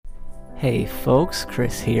Hey folks,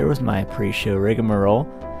 Chris here with my pre-show rigmarole.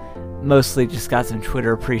 Mostly just got some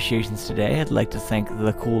Twitter appreciations today. I'd like to thank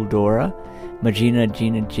The Cool Dora, Magina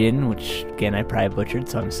Gina Jin, which again I probably butchered,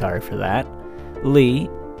 so I'm sorry for that,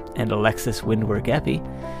 Lee, and Alexis Windward Epi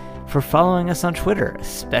for following us on Twitter. A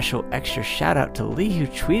special extra shout out to Lee, who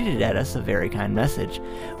tweeted at us a very kind message.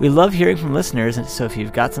 We love hearing from listeners, and so if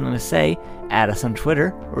you've got something to say, add us on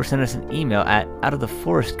Twitter or send us an email at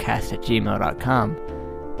outoftheforestcast@gmail.com.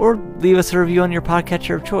 Or leave us a review on your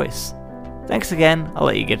podcatcher of choice. Thanks again, I'll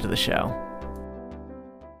let you get to the show.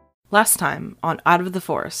 Last time on Out of the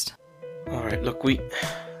Forest. Alright, look,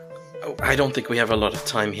 I don't think we have a lot of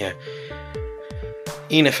time here.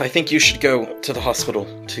 Enif, I think you should go to the hospital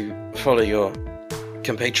to follow your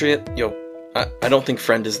compatriot, I don't think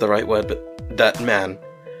friend is the right word, but that man.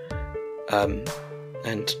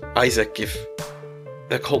 And Isaac, if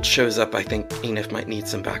the cult shows up, I think Enif might need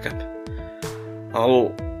some backup.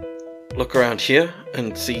 I'll look around here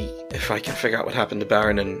and see if I can figure out what happened to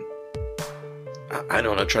Baron and, I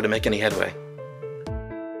don't know, try to make any headway.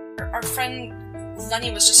 Our friend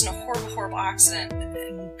Lenny was just in a horrible accident,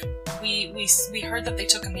 and we heard that they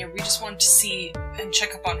took him here. We just wanted to see and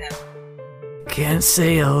check up on him. Can't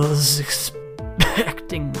say I was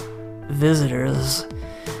expecting visitors.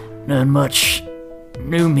 Not much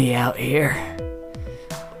knew me out here.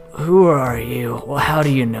 Who are you? Well, how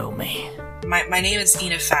do you know me? My name is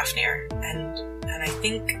Enif Fafnir, and I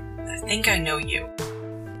think I know you.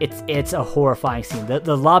 It's a horrifying scene.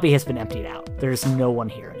 The lobby has been emptied out. There's no one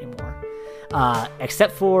here anymore,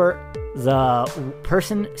 except for the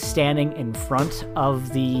person standing in front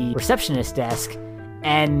of the receptionist desk,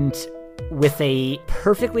 and with a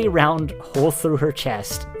perfectly round hole through her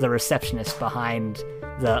chest, the receptionist behind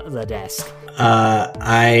the desk.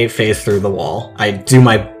 I phase through the wall. I do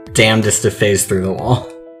my damnedest to phase through the wall.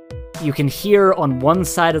 You can hear on one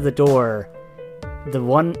side of the door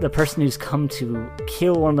the person who's come to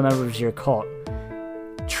kill one of the members of your cult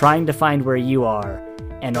trying to find where you are,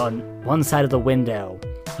 and on one side of the window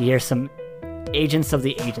you hear some agents of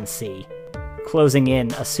the agency closing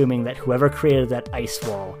in, assuming that whoever created that ice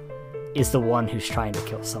wall is the one who's trying to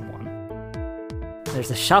kill someone. There's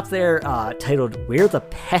a shop there titled We're the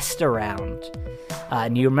Pest Around.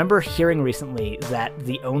 And you remember hearing recently that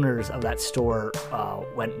the owners of that store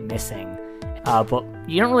went missing. But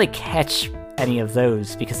you don't really catch any of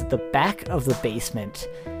those, because at the back of the basement,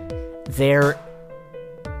 the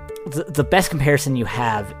best comparison you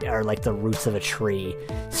have are like the roots of a tree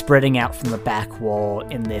spreading out from the back wall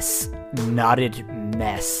in this knotted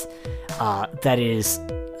mess that is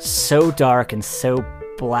so dark and so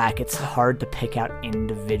black, it's hard to pick out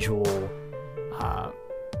individual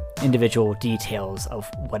details of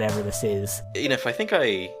whatever this is. Enif, I think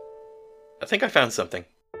I found something.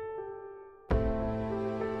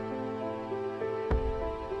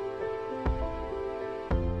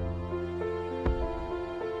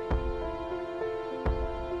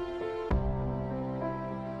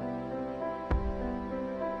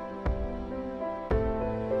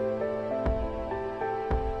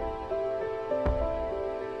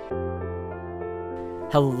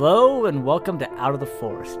 Hello and welcome to Out of the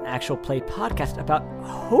Forest, an actual play podcast about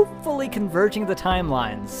hopefully converging the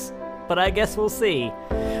timelines. But I guess we'll see.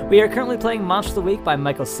 We are currently playing Monster of the Week by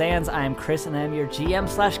Michael Sands. I am Chris and I am your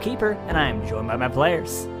GM/Keeper, and I am joined by my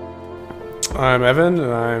players. I'm Evan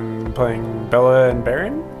and I'm playing Bella and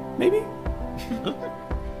Baron, maybe?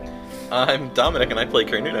 I'm Dominic and I play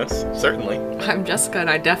Carnunos, certainly. I'm Jessica and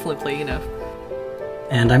I definitely play Enif.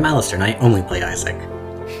 And I'm Alistair and I only play Isaac.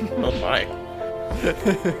 Oh my.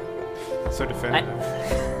 So definitive.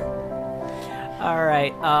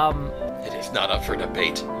 Alright, It is not up for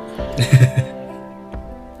debate.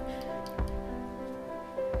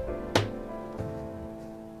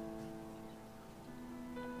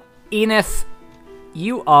 Enif,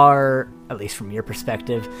 you are, at least from your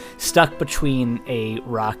perspective, stuck between a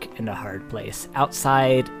rock and a hard place.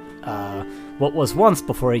 Outside what was once,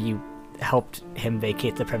 before you helped him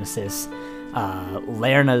vacate the premises,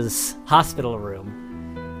 Lerna's hospital room.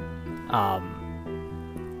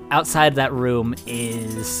 Outside that room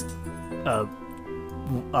is a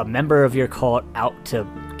member of your cult out to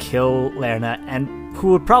kill Lerna, and who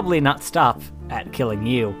would probably not stop at killing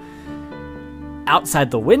you.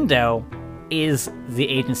 Outside the window is the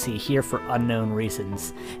agency, here for unknown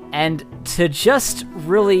reasons. And to just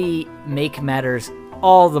really make matters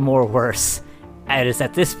all the more worse, it is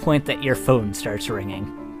at this point that your phone starts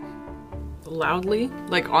ringing. Loudly?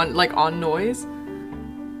 Like on noise?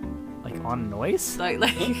 Like on noise? Like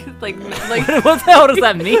what the hell does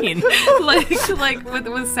that mean? like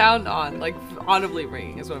with sound on, like audibly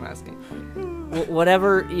ringing is what I'm asking.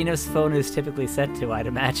 Whatever Enos' phone is typically set to, I'd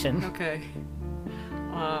imagine. Okay.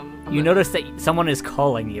 You notice that someone is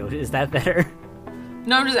calling you. Is that better?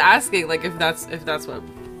 No, I'm just asking, like, if that's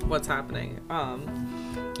what's happening.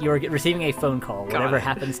 You are receiving a phone call. Got Whatever it.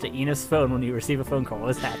 happens to Enos' phone when you receive a phone call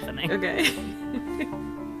is happening. Okay.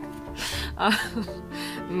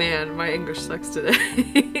 Man, my English sucks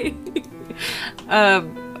today.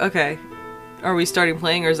 Okay. Are we starting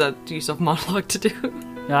playing, or do you still have monologue to do?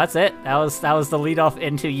 No, that's it. That was the lead off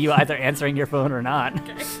into you either answering your phone or not.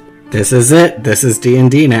 Okay. This is it. This is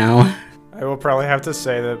D&D now. I will probably have to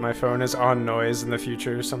say that my phone is on noise in the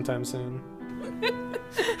future sometime soon.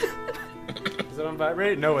 Is it on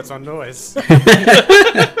vibrate? No, it's on noise. Is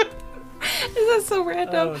that so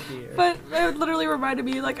random? Oh, dear. But it literally reminded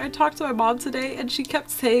me, like, I talked to my mom today, and she kept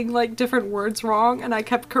saying, like, different words wrong, and I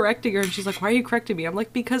kept correcting her, and she's like, why are you correcting me? I'm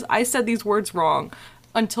like, because I said these words wrong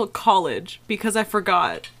until college, because I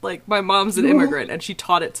forgot. Like, my mom's an immigrant, and she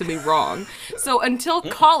taught it to me wrong. So until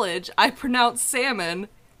college, I pronounced salmon,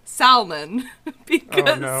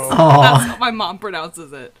 because no. that's how my mom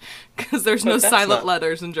pronounces it. Because there's no But that's silent not-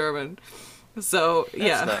 letters in German. So,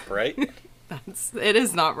 yeah. That's not right. It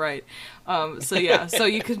is not right. So yeah, so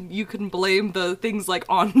you can blame the things like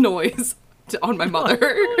on noise on my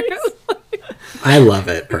mother. I love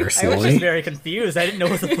it, I was personally. just very confused. I didn't know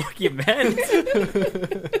what the fuck you meant.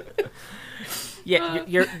 Yeah,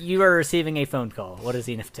 you are receiving a phone call. What is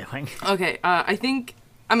Enif doing? Okay,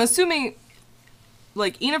 I'm assuming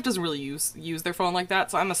like Enif doesn't really use their phone like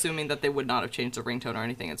that, so I'm assuming that they would not have changed the ringtone or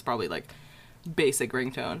anything. It's probably like basic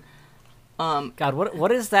ringtone. God,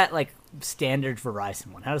 what is that like standard Verizon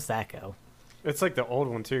one? How does that go? It's like the old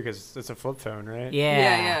one too, because it's a flip phone, right?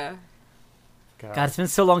 Yeah. God, it's been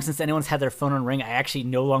so long since anyone's had their phone on ring. I actually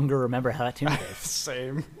no longer remember how that tune goes.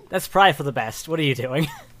 Same. That's probably for the best. What are you doing?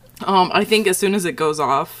 I think as soon as it goes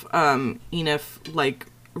off, Enif like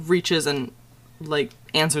reaches and like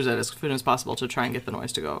answers it as soon as possible to try and get the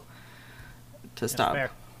noise to stop. Fair.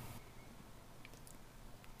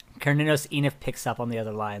 Carninos, Enif picks up on the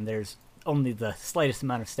other line. There's only the slightest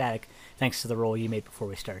amount of static, thanks to the roll you made before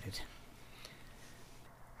we started.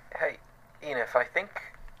 Hey, Enif, I think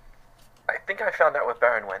I found out where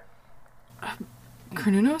Baron went.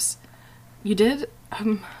 Carnunos? You did?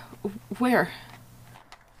 Where?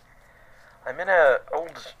 I'm in a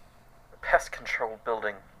old pest control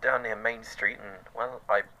building down near Main Street, and, well,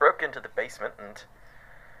 I broke into the basement, and,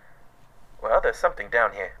 well, there's something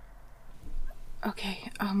down here.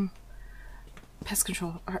 Okay, pest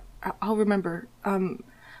control. I'll remember.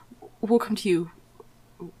 We'll come to you.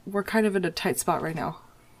 We're kind of in a tight spot right now.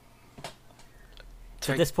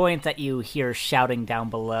 To this point that you hear shouting down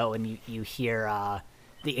below, and you hear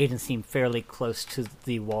the agents seem fairly close to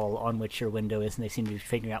the wall on which your window is, and they seem to be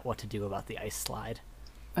figuring out what to do about the ice slide.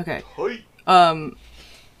 Okay.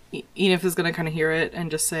 Enif is gonna kind of hear it and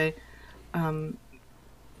just say,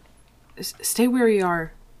 stay where you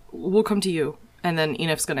are. We'll come to you. And then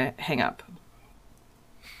Enif's gonna hang up.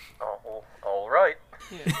 Oh, all right.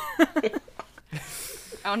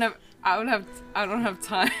 I don't have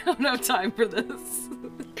time. I don't have time for this.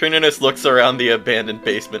 Carnunos looks around the abandoned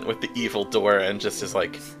basement with the evil door and just is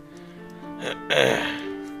like,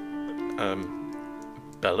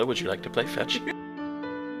 Bella, would you like to play fetch?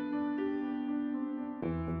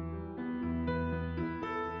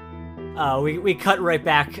 We cut right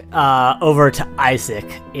back over to Isaac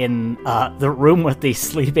in the room with the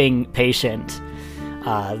sleeping patient.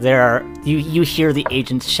 You hear the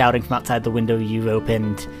agents shouting from outside the window you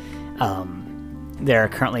opened. There are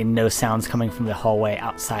currently no sounds coming from the hallway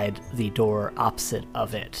outside the door opposite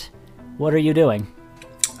of it. What are you doing?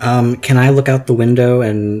 Can I look out the window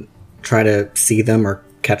and try to see them or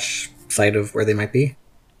catch sight of where they might be?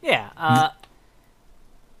 Yeah,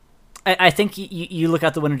 I think you look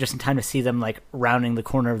out the window just in time to see them like rounding the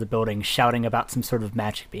corner of the building, shouting about some sort of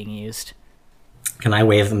magic being used. Can I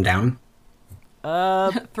wave them down?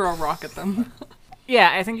 Throw a rock at them. Yeah,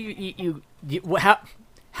 I think you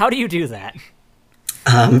how do you do that?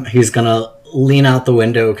 He's gonna lean out the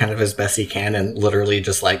window kind of as best he can and literally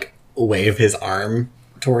just like wave his arm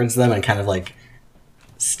towards them and kind of like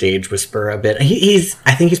stage whisper a bit.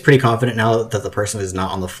 I think he's pretty confident now that the person is not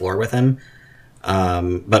on the floor with him.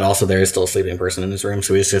 But also there is still a sleeping person in his room,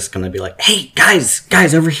 so he's just gonna be like, "Hey, guys,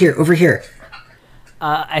 over here."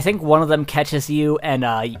 I think one of them catches you, and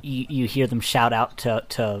you hear them shout out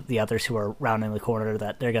to the others who are rounding the corner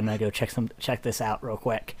that they're gonna go check this out real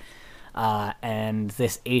quick. And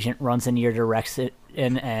this agent runs in your direction,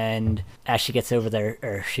 and as she gets over there,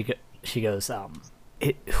 or she goes,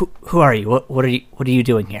 "Who are you? What are you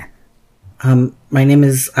doing here?" My name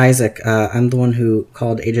is Isaac. I'm the one who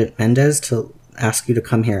called Agent Mendez to ask you to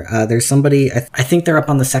come here. There's somebody, I think they're up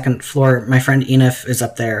on the second floor. My friend Enif is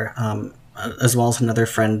up there, as well as another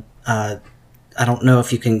friend. I don't know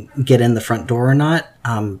if you can get in the front door or not,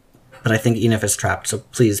 but I think Enif is trapped, so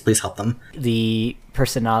please help them. The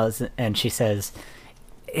person nods and she says,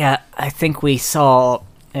 yeah, I think we saw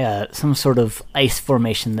some sort of ice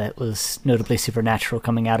formation that was notably supernatural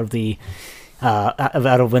coming out of the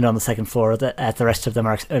out of window on the second floor that the rest of them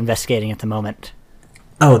are investigating at the moment.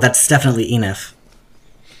 Oh, that's definitely Enif.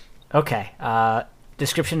 Okay.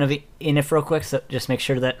 Description of Enif real quick, so just make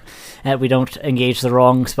sure that we don't engage the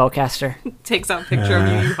wrong spellcaster. Takes out a picture of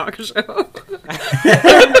Yu Yu Hakusho.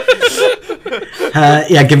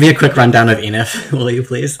 Yeah, give me a quick rundown of Enif, will you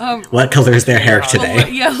please? What color is their hair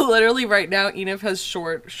today? Yeah, literally right now, Enif has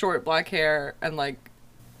short black hair and like,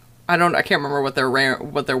 I can't remember what they're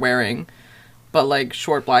wearing, but like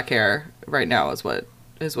short black hair right now is what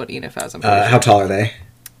Enif has. I'm pretty How tall are they?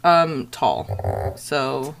 Tall.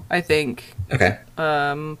 So I think. Okay.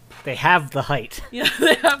 They have the height. Yeah,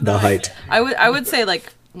 they have the height. I would say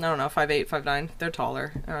like, I don't know, 5'8", 5'9". They're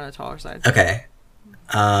taller. They're on the taller side. Okay.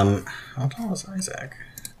 How tall is Isaac?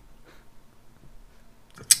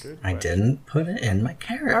 I didn't put it in my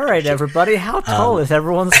character. All right, everybody. How tall is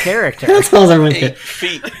everyone's character? How tall is everyone's 8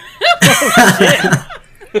 feet.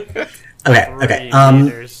 Okay.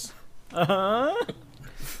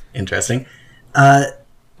 Interesting.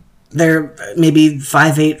 They're maybe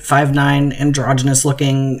 5'8", 5'9", androgynous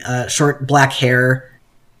looking, short black hair,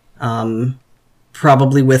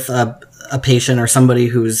 probably with a patient or somebody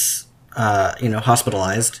who's,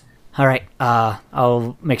 hospitalized. All right.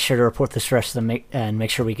 I'll make sure to report this to the rest of them and make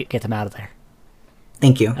sure we get them out of there.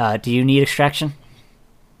 Thank you. Do you need extraction?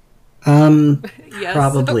 Yes.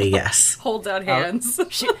 Probably yes. Holds out hands.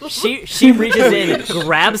 She reaches in,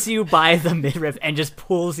 grabs you by the midriff, and just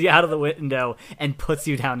pulls you out of the window and puts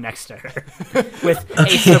you down next to her with a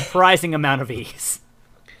surprising amount of ease.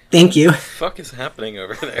 Thank you. What the fuck is happening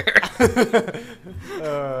over there?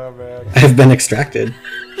 Oh, man. I've been extracted.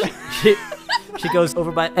 She goes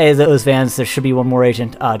over by those vans. There should be one more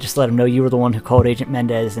agent. Just let them know you were the one who called Agent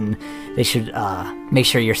Mendez, and they should make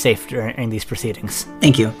sure you're safe during these proceedings.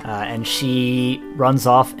 Thank you. And she runs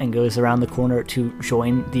off and goes around the corner to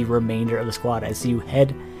join the remainder of the squad as you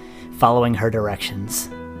head following her directions.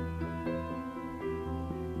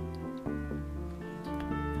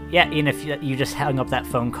 Yeah, Ian, if you just hung up that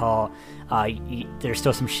phone call, there's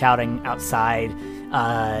still some shouting outside.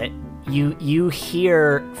 You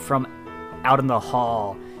hear from out in the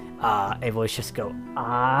hall a voice just go,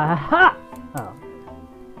 "Aha!" Oh,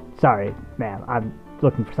 sorry, ma'am. I'm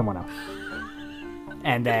looking for someone else.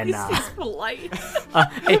 And then He's polite.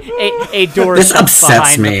 a door This shuts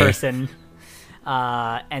upsets behind me. the person,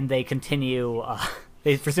 and they continue.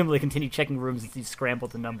 They presumably continue checking rooms as you scramble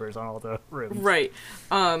the numbers on all the rooms. Right.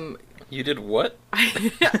 You did what? I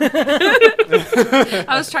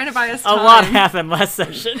was trying to buy us A time. lot happened last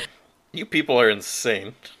session. You people are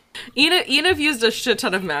insane. Enif used a shit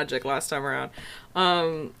ton of magic last time around.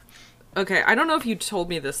 Okay, I don't know if you told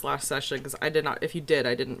me this last session, because I did not. If you did,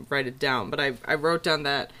 I didn't write it down, but I wrote down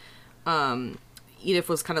that Enif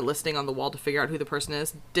was kind of listening on the wall to figure out who the person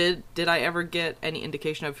is. Did I ever get any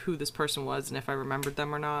indication of who this person was and if I remembered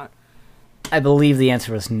them or not? I believe the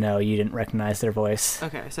answer was no. You didn't recognize their voice.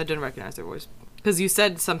 Okay, so I didn't recognize their voice. Because you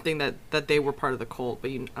said something that they were part of the cult,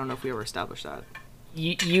 but I don't know if we ever established that.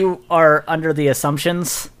 You are under the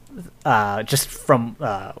assumptions, just from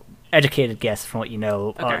educated guess from what you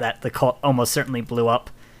know, Okay. that the cult almost certainly blew up.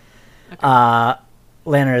 Okay.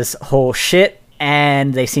 Lanner's whole shit,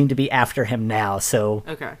 and they seem to be after him now, so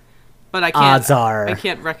Okay. But I odds are... I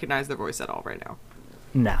can't recognize their voice at all right now.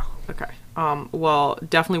 No. Okay. Well,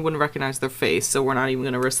 definitely wouldn't recognize their face, so we're not even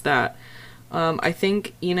going to risk that. I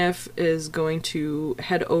think Enif is going to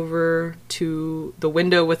head over to the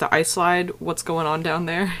window with the ice slide. What's going on down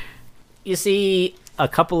there? You see a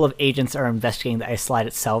couple of agents are investigating the ice slide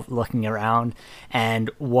itself, looking around, and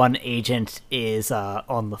one agent is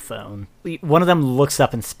on the phone. One of them looks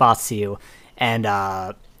up and spots you, and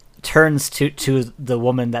turns to the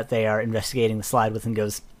woman that they are investigating the slide with and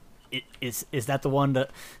goes, Is that the one that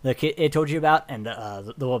the kid told you about? And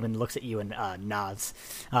the woman looks at you and nods,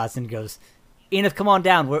 and goes, "Enif, come on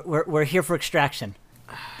down. We're here for extraction."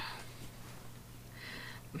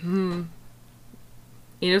 Enif's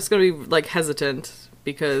gonna be like hesitant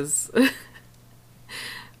because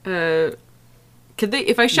could they?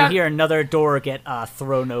 If I You shout, hear another door get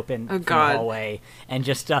thrown open from God. the hallway, and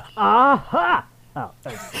just aha! Oh,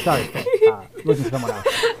 sorry, looking for someone else.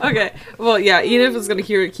 okay. Well, yeah, Enif is gonna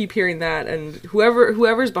keep hearing that, and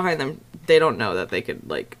whoever's behind them, they don't know that they could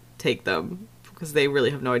like take them because they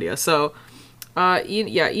really have no idea. So,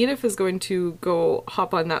 Enif is going to go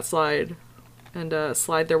hop on that slide and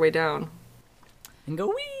slide their way down. And go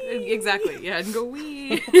wee! Exactly, yeah, and go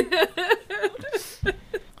wee!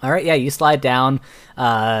 Alright, yeah, you slide down.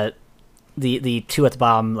 The two at the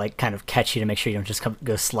bottom, like, kind of catch you to make sure you don't just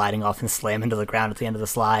go sliding off and slam into the ground at the end of the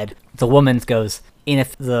slide. The woman goes,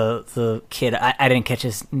 Enif, the kid, I didn't catch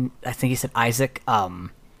his, I think he said Isaac,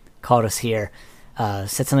 called us here.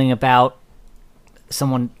 Said something about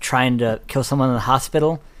someone trying to kill someone in the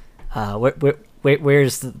hospital.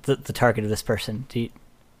 Where's the target of this person? Do you...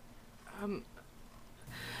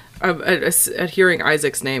 At hearing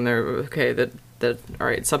Isaac's name, they're okay. That all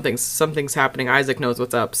right. Something's happening. Isaac knows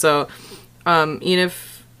what's up. So,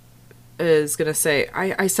 Enif is gonna say,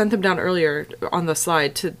 I sent them down earlier on the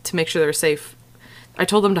slide to make sure they're safe. I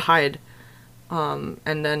told them to hide. And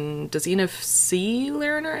then does Enif see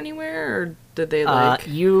Lerner anywhere, or did they like?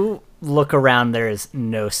 You look around. There is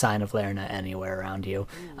no sign of Lerna anywhere around you.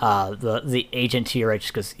 The agent to your right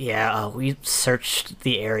just goes, yeah, we searched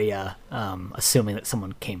the area, assuming that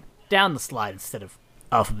someone came down the slide instead of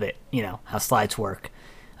off of it. You know how slides work.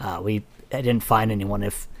 I didn't find anyone.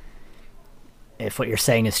 If what you're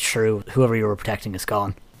saying is true, whoever you were protecting is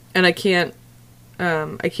gone. And I can't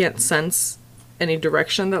sense any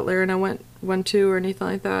direction that Lerna went to or anything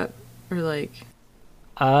like that, or like.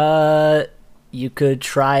 You could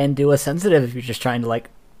try and do a sensitive if you're just trying to like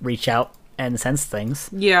reach out and sense things.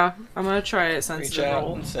 Yeah, I'm gonna try a sensitive Reach out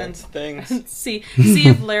roll and sense things. see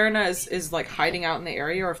if Lerna is like hiding out in the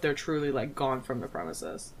area or if they're truly like gone from the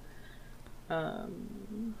premises. Oh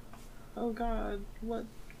God,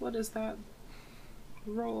 what is that?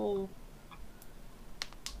 Roll.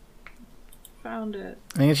 Found it.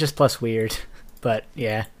 I think it's just plus weird, but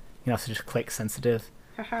yeah, you can also just click sensitive.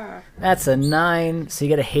 Haha. That's a 9, so you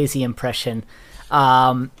get a hazy impression.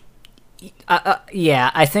 Yeah,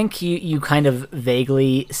 I think you kind of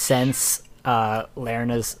vaguely sense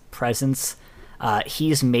Lerna's presence.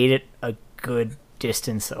 He's made it a good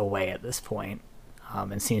distance away at this point,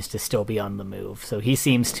 and seems to still be on the move. So he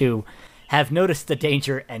seems to have noticed the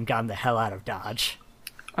danger and gone the hell out of Dodge.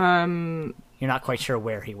 You're not quite sure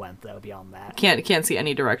where he went, though, beyond that. Can't see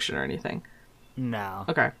any direction or anything. No.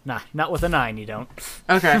 Okay. Nah, not with a 9, you don't.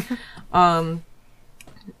 Okay.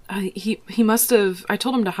 He must have. I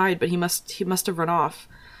told him to hide, but he must have run off.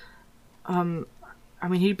 I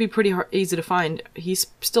mean, he'd be pretty easy to find. He's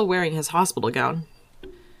still wearing his hospital gown.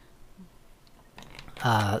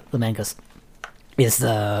 The man goes, is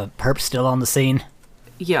the perp still on the scene?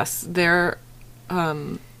 Yes, they're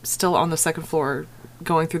still on the second floor,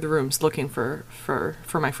 going through the rooms looking for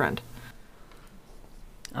my friend.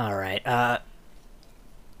 All right.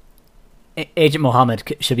 Agent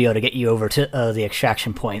Mohammed should be able to get you over to the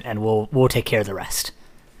extraction point, and we'll take care of the rest.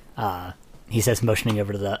 He says, motioning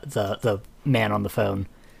over to the man on the phone,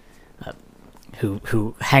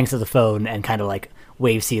 who hangs to the phone and kind of like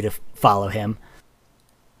waves you to follow him.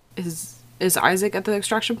 Is Isaac at the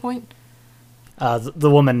extraction point? The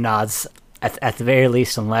woman nods. At the very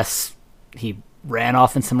least, unless he ran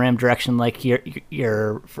off in some random direction like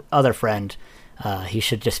your other friend, he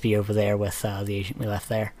should just be over there with the agent we left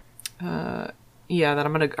there. Yeah, then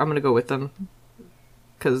I'm gonna go with them,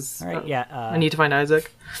 because I need to find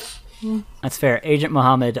Isaac. That's fair. Agent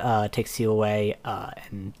Mohammed takes you away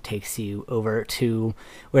and takes you over to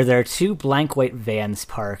where there are 2 blank white vans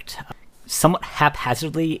parked somewhat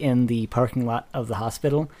haphazardly in the parking lot of the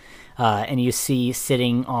hospital, and you see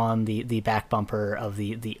sitting on the back bumper of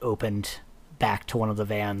the opened back to one of the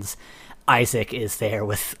vans, Isaac is there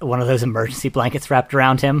with one of those emergency blankets wrapped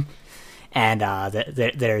around him. And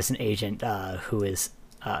there's an agent who is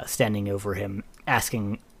standing over him,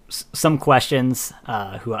 asking some questions.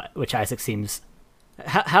 Which Isaac seems.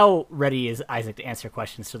 How ready is Isaac to answer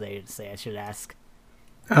questions to the agency? I should ask.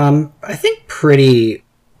 I think pretty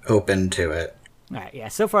open to it. All right, yeah.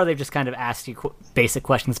 So far, they've just kind of asked you basic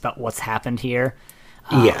questions about what's happened here.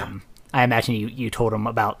 Yeah. I imagine you told her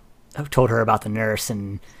about the nurse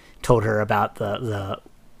and told her about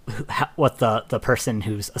what the person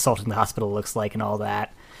who's assaulting the hospital looks like and all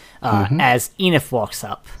that. As Enif walks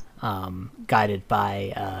up, guided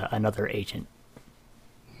by another agent.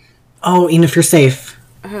 Oh, Enif, you're safe.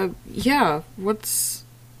 Yeah. What's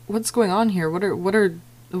going on here? What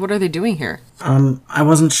are they doing here? I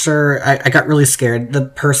wasn't sure. I got really scared. The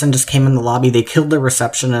person just came in the lobby. They killed the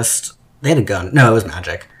receptionist. They had a gun. No, it was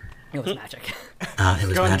magic. It was magic. It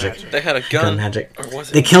was magic. They had a gun. Gun magic. Or was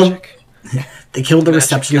it They magic? They killed the Magic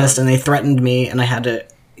receptionist gun. and they threatened me, and I had to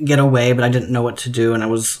get away, but I didn't know what to do, and I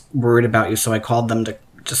was worried about you, so I called them to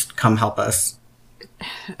just come help us.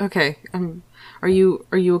 Okay. Are you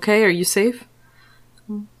okay? Are you safe?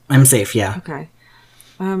 I'm safe, yeah. Okay.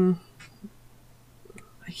 I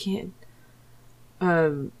can't.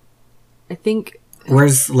 I think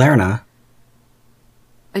Where's Lerna?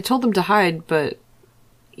 I told him to hide, but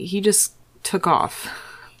he just took off.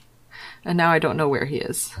 And now I don't know where he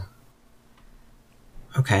is.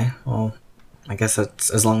 Okay, well, I guess that's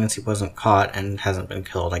as long as he wasn't caught and hasn't been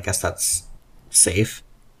killed, I guess that's safe.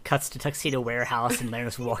 Cuts to Tuxedo Warehouse, and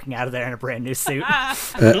Lerna's walking out of there in a brand new suit.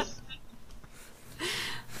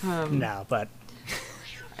 No, but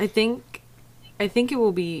I think it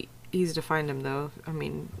will be easy to find him, though. I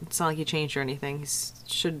mean, it's not like he changed or anything. He's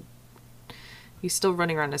still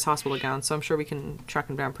running around in his hospital gown, so I'm sure we can track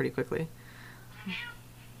him down pretty quickly.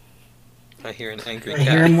 I hear an angry I cat.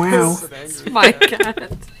 hear him wow. My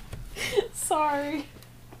cat. Sorry.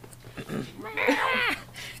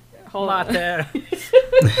 Hold on. Mater,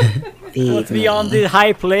 put me on the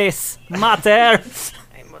high place. Mater,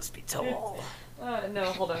 I must be tall. No,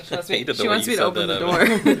 hold on. She wants Hated the she way wants you me to said open the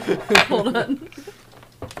that, door. Hold on.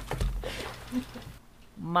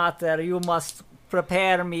 Mater, you must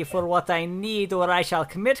prepare me for what I need, or I shall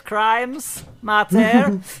commit crimes.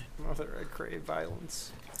 Mater. Mother, I crave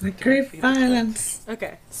violence. Great violence.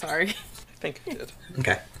 Okay, sorry. I think I did.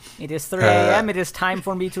 Okay. It is 3 a.m. It is time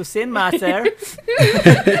for me to sin, Mater.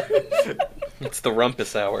 It's the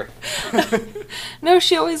rumpus hour. No,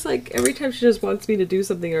 she always, like, every time she just wants me to do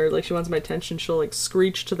something or, like, she wants my attention, she'll, like,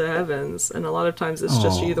 screech to the heavens. And a lot of times it's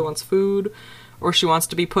just she either wants food or she wants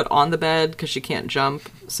to be put on the bed because she can't jump.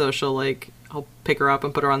 So she'll, like, I'll pick her up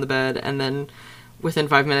and put her on the bed, and then within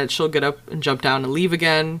 5 minutes she'll get up and jump down and leave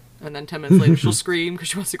again. And then 10 minutes later she'll scream because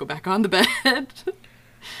she wants to go back on the bed.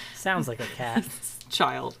 Sounds like a cat.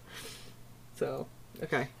 Child. So,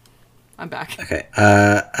 okay. I'm back. Okay.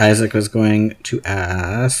 Isaac was going to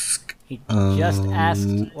ask. He just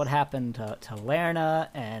asked what happened to Lerna,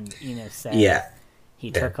 and Enos said Yeah.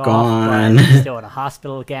 he they're took off, gone. but he's still in a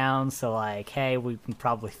hospital gown, so, like, hey, we can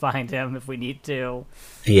probably find him if we need to.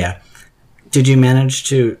 Yeah. Did you manage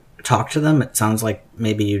to talk to them? It sounds like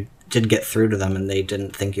maybe you did get through to them and they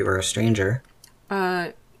didn't think you were a stranger.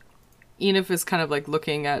 Enif is kind of, like,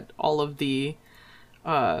 looking at all of the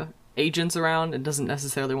agents around and doesn't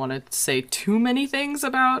necessarily want to say too many things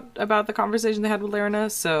about the conversation they had with Lerna,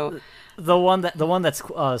 so The one that's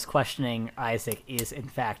is questioning Isaac is in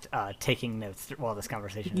fact taking notes while this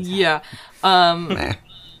conversation is happening.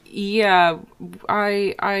 Yeah.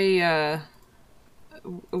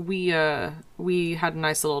 We had a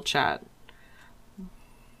nice little chat.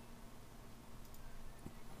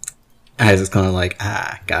 Isaac's kind of like,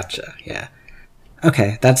 gotcha, yeah.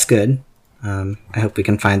 Okay, that's good. I hope we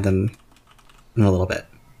can find them in a little bit.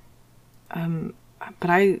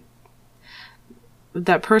 But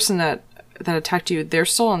that person that attacked you, they're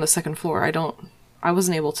still on the second floor. I was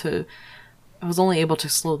only able to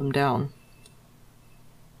slow them down.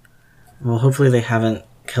 Well, hopefully they haven't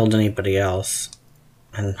killed anybody else,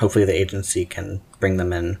 and hopefully the agency can bring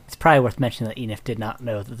them in. It's probably worth mentioning that Enif did not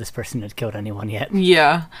know that this person had killed anyone yet.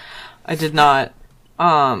 Yeah, I did not.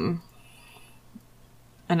 And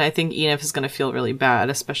I think Enif is going to feel really bad,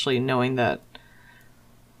 especially knowing that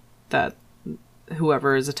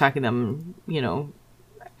whoever is attacking them, you know,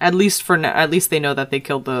 at least they know that they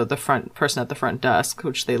killed the front person at the front desk,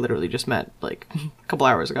 which they literally just met like a couple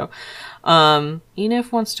hours ago.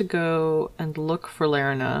 Enif wants to go and look for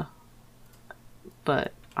Lerna,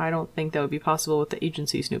 but I don't think that would be possible with the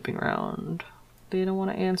agency snooping around. They don't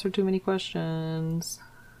want to answer too many questions.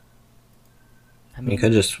 You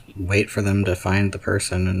could just wait for them to find the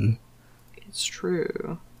person and It's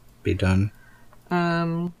true. be done.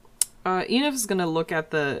 Enif is gonna look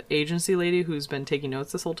at the agency lady who's been taking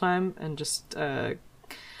notes this whole time and just,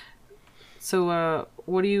 so,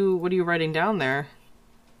 what are you writing down there?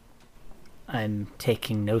 I'm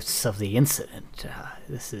taking notes of the incident.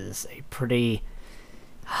 This is a pretty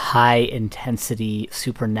high-intensity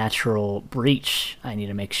supernatural breach. I need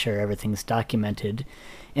to make sure everything's documented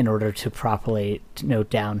in order to properly note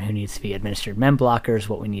down who needs to be administered mem blockers,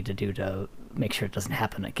 what we need to do to make sure it doesn't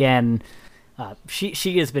happen again.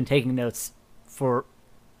 She has been taking notes for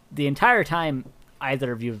the entire time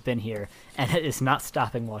either of you have been here, and it is not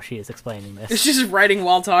stopping while she is explaining this. She's just writing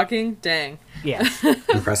while talking? Dang. Yes.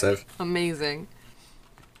 Impressive. Amazing.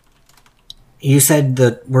 You said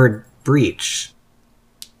the word breach.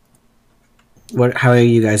 How are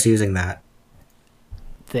you guys using that?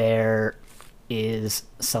 There is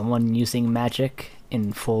someone using magic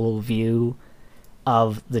in full view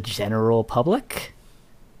of the general public.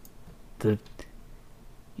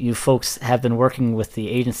 You folks have been working with the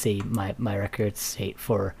agency, my records state,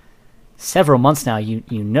 for several months now. You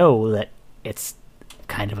know that it's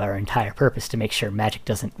kind of our entire purpose, to make sure magic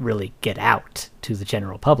doesn't really get out to the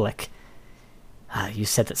general public. You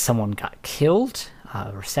said that someone got killed,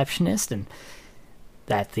 a receptionist, and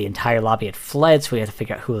that the entire lobby had fled, so we had to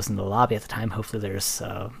figure out who was in the lobby at the time. Hopefully there's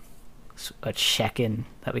a check-in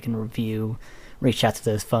that we can review, reach out to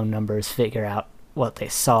those phone numbers, figure out what they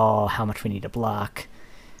saw, how much we need to block.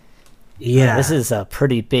 Yeah. This is a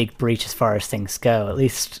pretty big breach as far as things go. At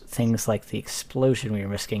least things like the explosion we were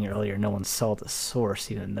risking earlier, no one saw the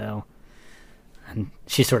source, even though... And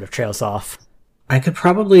she sort of trails off. I could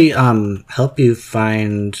probably help you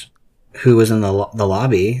find who was in the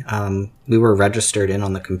lobby. We were registered in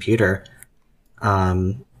on the computer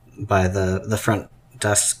by the front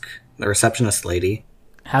desk, the receptionist lady.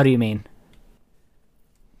 How do you mean?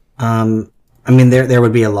 I mean, there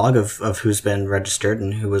would be a log of who's been registered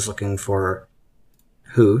and who was looking for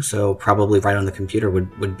who, so probably right on the computer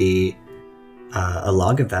would be a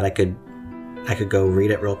log of that. I could go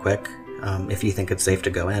read it real quick if you think it's safe to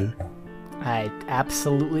go in. I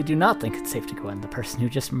absolutely do not think it's safe to go in. The person who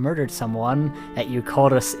just murdered someone that you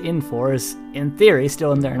called us in for is, in theory,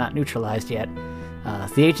 still in there, not neutralized yet.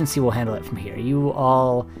 The agency will handle it from here. You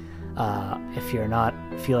all, if you're not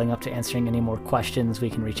feeling up to answering any more questions, we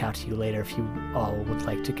can reach out to you later if you all would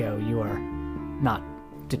like to go. You are not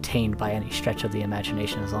detained by any stretch of the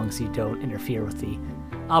imagination as long as you don't interfere with the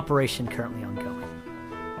operation currently ongoing.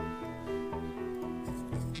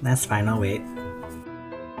 That's fine, I'll wait.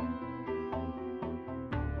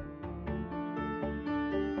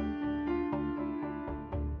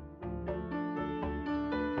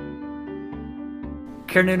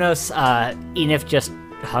 Kernunos, Enif just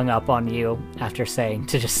hung up on you after saying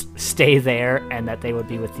to just stay there and that they would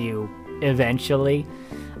be with you eventually.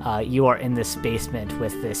 You are in this basement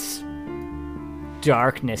with this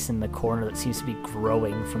darkness in the corner that seems to be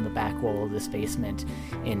growing from the back wall of this basement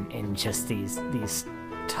in just these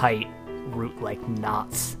tight root-like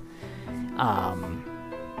knots.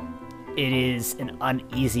 It is an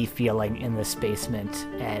uneasy feeling in this basement,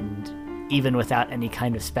 and even without any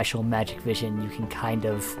kind of special magic vision, you can kind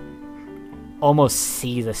of almost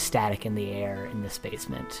see the static in the air in this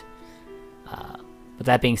basement. But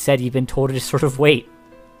that being said, you've been told to just sort of wait.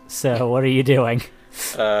 So what are you doing?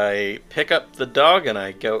 I pick up the dog and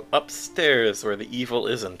I go upstairs where the evil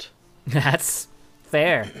isn't. That's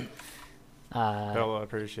fair. Bella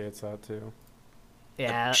appreciates that too.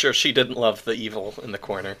 Yeah. I'm sure she didn't love the evil in the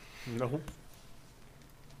corner. Nope.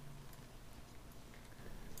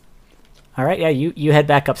 All right, yeah, you head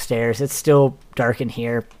back upstairs. It's still dark in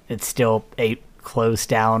here. It's still a closed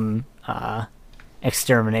down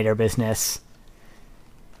exterminator business.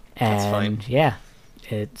 And That's fine. Yeah,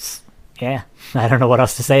 I don't know what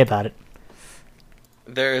else to say about it.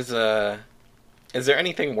 Is there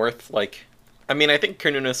anything worth, like... I mean, I think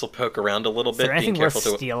Kernunos will poke around a little Is bit, there being anything worth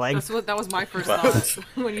careful to... stealing? That was my first Well, thought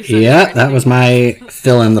when you said Yeah, that was my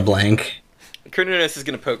fill in the blank. Kernunos is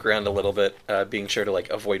going to poke around a little bit, being sure to, like,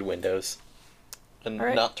 avoid windows. And All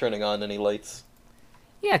right. not turning on any lights.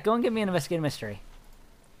 Yeah, go and give me an investigative mystery.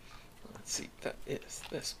 Let's see, that is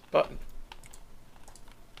this button.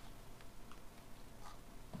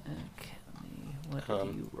 Okay, what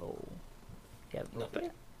did you roll? Yeah,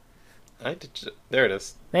 Nothing. There it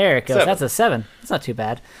is. there it goes. 7. That's a 7. That's not too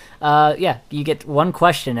bad. Yeah, you get one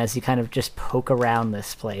question as you kind of just poke around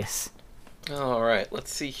this place. Alright,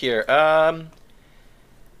 let's see here.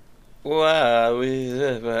 Wow, is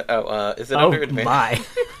it Oh under my.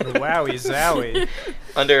 Wowie zowie.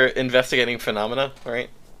 under investigating phenomena, right?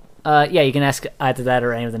 Yeah, you can ask either that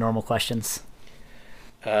or any of the normal questions.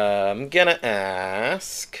 I'm gonna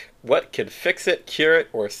ask, what could fix it, cure it,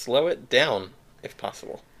 or slow it down, if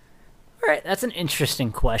possible? Alright, that's an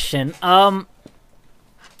interesting question.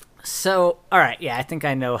 So, alright, yeah, I think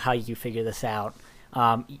I know how you figure this out.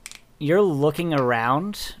 You're looking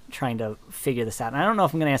around, trying to figure this out. And I don't know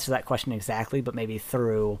if I'm going to answer that question exactly, but maybe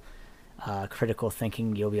through critical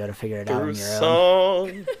thinking, you'll be able to figure it out on your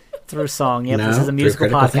own. Through song. Yep, No, this is a through musical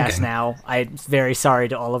critical podcast thinking. now. I'm very sorry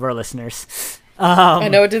to all of our listeners. I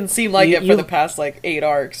know it didn't seem like it for you- the past like 8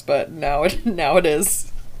 arcs, but now it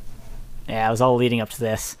is. Yeah, it was all leading up to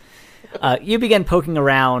this. You begin poking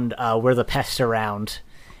around where the pests are around,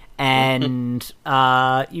 and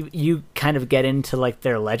you kind of get into like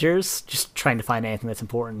their ledgers, just trying to find anything that's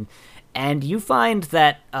important. And you find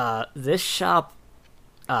that this shop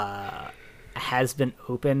has been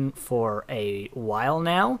open for a while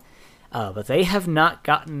now, but they have not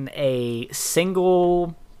gotten a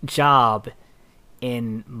single job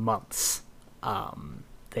in months.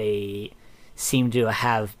 They seem to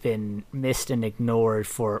have been missed and ignored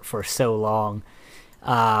for so long,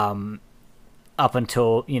 up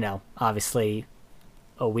until, obviously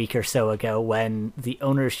a week or so ago when the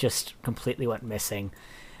owners just completely went missing.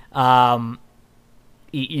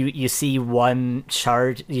 You see one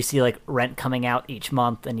charge, you see like rent coming out each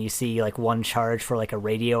month, and you see like one charge for like a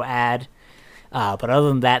radio ad. But other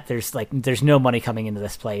than that, there's no money coming into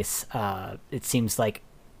this place. It seems like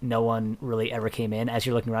no one really ever came in. As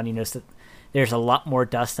you're looking around, you notice that there's a lot more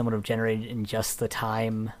dust than would have generated in just the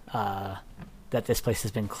time that this place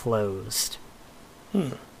has been closed.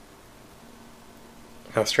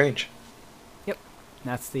 How strange. Yep.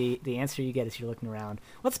 That's the answer you get as you're looking around.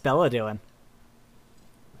 What's Bella doing?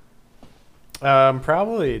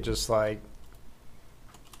 Probably just like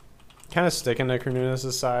kind of sticking to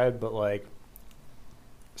Cornelius' side, but like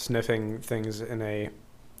sniffing things in a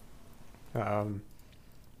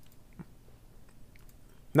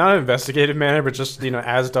not an investigative manner, but just,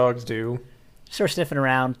 as dogs do. Sort of sniffing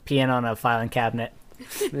around, peeing on a filing cabinet.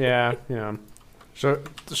 Yeah, She'll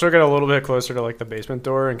get a little bit closer to like the basement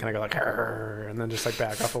door and kind of go like, "Arr," and then just like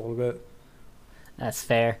back off a little bit. That's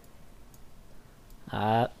fair.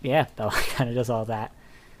 Yeah, Bella kind of does all that.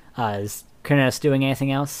 Is Cornelius doing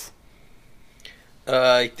anything else?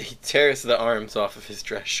 He tears the arms off of his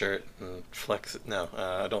dress shirt and flexes it. No,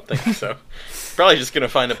 I don't think so. Probably just gonna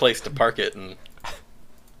find a place to park it and.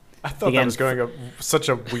 I thought that was going such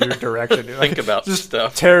a weird direction. Think about just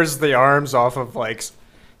stuff. Tears the arms off of like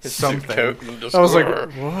His something. coat and just, I was like,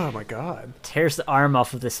 "Whoa, my god!" Tears the arm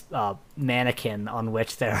off of this mannequin on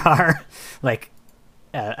which there are like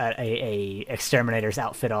a exterminator's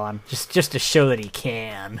outfit on, just to show that he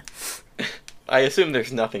can. I assume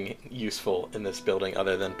there's nothing useful in this building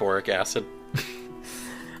other than boric acid.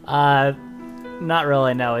 Not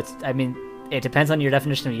really. No, it depends on your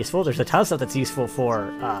definition of useful. There's a ton of stuff that's useful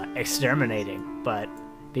for exterminating, but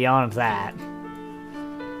beyond that,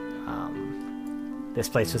 this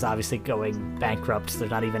place was obviously going bankrupt, so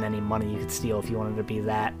there's not even any money you could steal if you wanted to be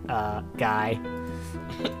that guy.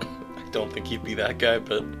 I don't think he'd be that guy,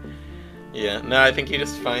 but yeah. No, I think he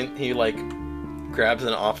grabs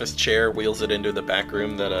an office chair, wheels it into the back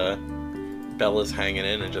room that Bella's hanging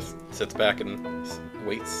in, and just sits back and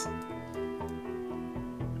waits.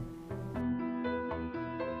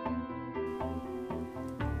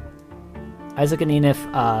 Isaac and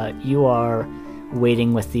Enif, you are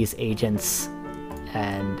waiting with these agents,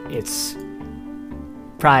 and it's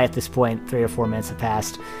probably at this point 3 or 4 minutes have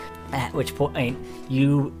passed, at which point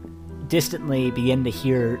you distantly begin to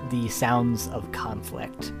hear the sounds of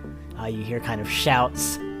conflict. You hear kind of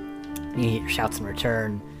shouts, you hear shouts in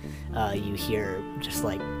return, you hear just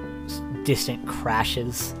like distant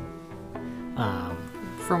crashes.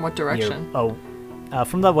 From what direction?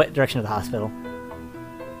 From the direction of the hospital.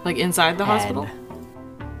 Like inside the hospital?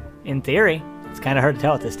 In theory. It's kind of hard to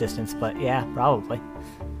tell at this distance, but yeah, probably.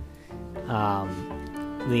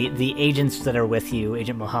 The agents that are with you,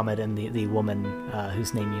 Agent Mohammed and the woman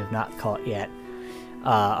whose name you have not caught yet,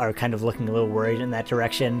 are kind of looking a little worried in that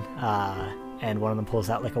direction, and one of them pulls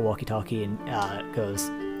out like a walkie-talkie and goes,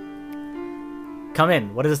 "Come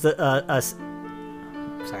in. What is the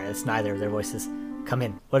sorry, that's neither of their voices. Come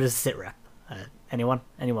in. What is the sit rep? Anyone?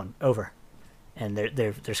 Over." And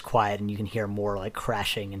there's quiet, and you can hear more like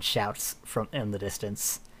crashing and shouts from in the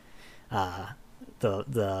distance.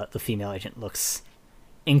 The female agent looks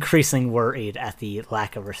increasingly worried at the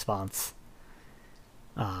lack of response.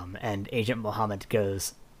 And Agent Mohammed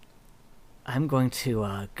goes, "I'm going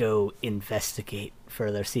to go investigate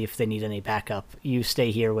further, see if they need any backup. You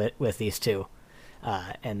stay here with these two."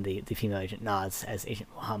 And the female agent nods as Agent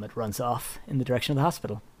Mohammed runs off in the direction of the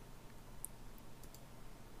hospital.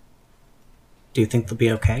 Do you think they'll be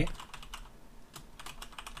okay?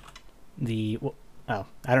 I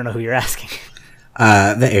don't know who you're asking.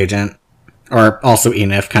 The agent. Or also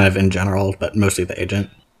Enif, kind of in general, but mostly the agent.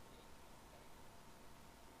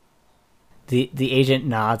 The agent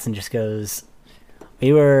nods and just goes,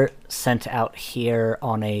 "We were sent out here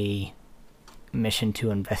on a mission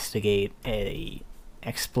to investigate a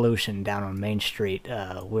explosion down on Main Street.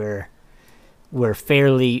 We're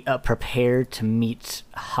fairly prepared to meet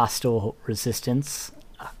hostile resistance.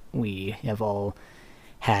 We have all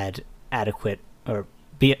had adequate or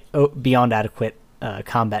beyond adequate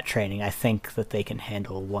combat training. I think that they can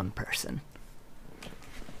handle one person."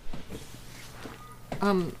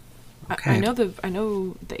 Okay. I know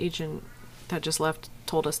the agent that just left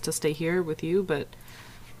told us to stay here with you, but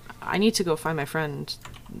I need to go find my friend.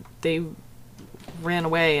 They ran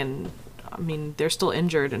away, and they're still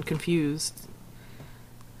injured and confused.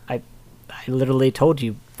 I literally told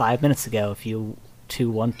you 5 minutes ago if you two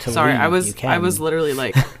want to sorry, leave, you can. I was literally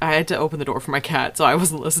like, I had to open the door for my cat, so I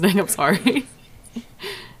wasn't listening. I'm sorry.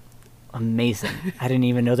 Amazing. I didn't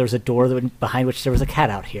even know there was a door behind which there was a cat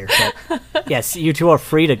out here. But yes, you two are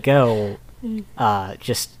free to go.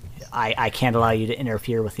 I can't allow you to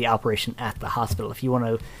interfere with the operation at the hospital. If you want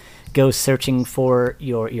to go searching for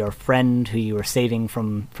your friend who you were saving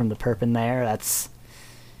from the perp in there, that's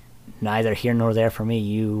neither here nor there for me.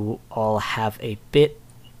 You all have a bit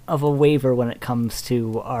of a waiver when it comes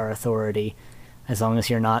to our authority. As long as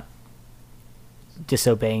you're not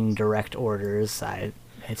disobeying direct orders,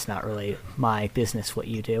 it's not really my business what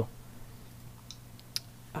you do.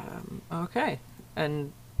 Okay.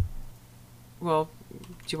 And, well, do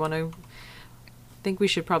you want to... I think we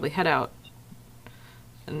should probably head out.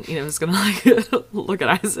 And Enif's gonna, like, look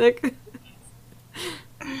at Isaac.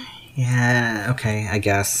 Yeah, okay, I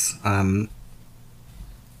guess.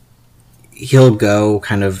 He'll go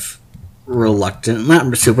kind of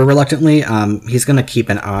not super reluctantly. He's gonna keep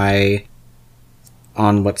an eye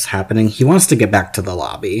on what's happening. He wants to get back to the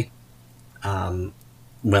lobby when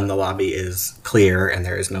the lobby is clear and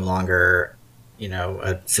there is no longer,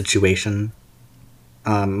 a situation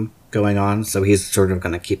going on. So he's sort of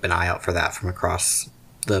going to keep an eye out for that from across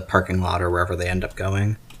the parking lot or wherever they end up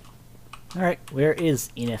going. All right, where is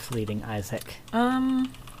Enif leading Isaac?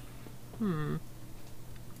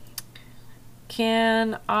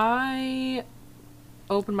 Can I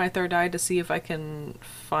open my third eye to see if I can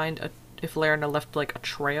find if Lerna left, like, a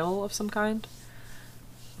trail of some kind?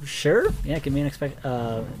 Sure. Yeah, give me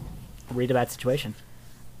read about situation.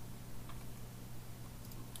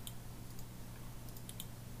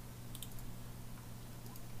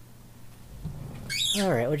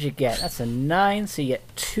 Alright, what'd you get? That's a 9, so you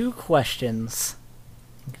get 2 questions.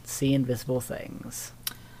 You can see invisible things.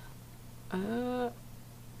 I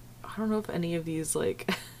don't know if any of these, like...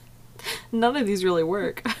 None of these really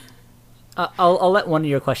work. I'll let one of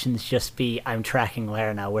your questions just be, I'm tracking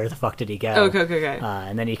Lerna, where the fuck did he go? Okay.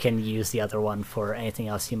 And then you can use the other one for anything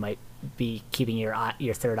else you might be keeping your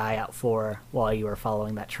third eye out for while you are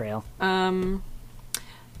following that trail. Are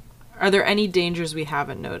there any dangers we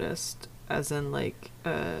haven't noticed? As in, like,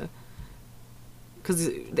 because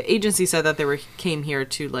the agency said that they came here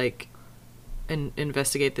to, like,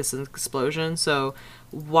 investigate this explosion. So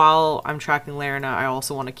while I'm tracking Lerna, I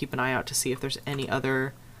also want to keep an eye out to see if there's any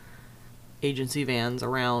other agency vans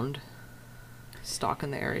around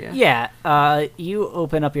stalking the area. Yeah, you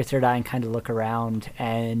open up your third eye and kind of look around,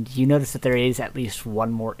 and you notice that there is at least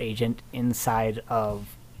one more agent inside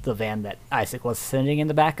of the van that Isaac was sitting in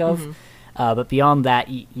the back of. Mm-hmm. But beyond that,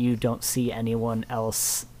 you don't see anyone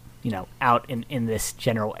else, out in this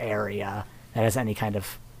general area that has any kind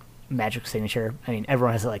of magic signature. I mean,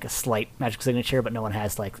 everyone has, like, a slight magic signature, but no one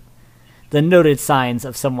has, like, the noted signs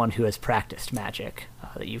of someone who has practiced magic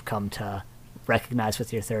that you've come to recognize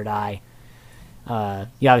with your third eye.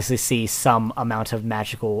 You obviously see some amount of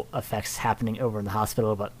magical effects happening over in the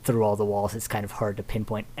hospital, but through all the walls, it's kind of hard to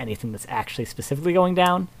pinpoint anything that's actually specifically going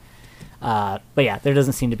down. But yeah, there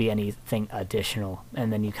doesn't seem to be anything additional.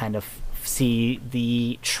 And then you kind of see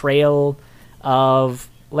the trail of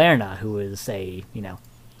Lerna, who is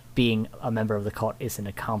being a member of the cult, is an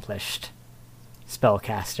accomplished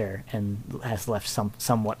spellcaster and has left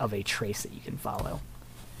somewhat of a trace that you can follow.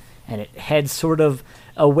 And it heads sort of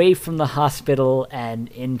away from the hospital and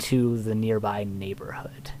into the nearby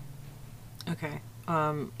neighborhood. Okay.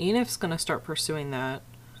 Enif's gonna start pursuing that.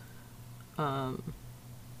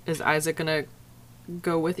 Is Isaac gonna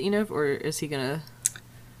go with Enif, or is he gonna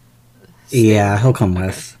Yeah, he'll come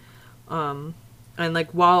with. And,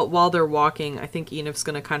 like, while they're walking, I think Enif's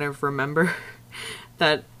gonna kind of remember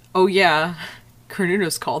that, oh yeah,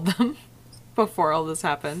 Cornunos called them before all this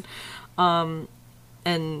happened. And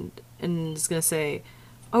is gonna say,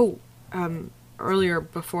 oh, earlier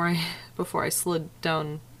before I slid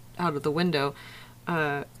down out of the window,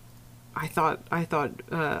 I thought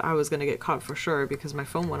I was gonna get caught for sure because my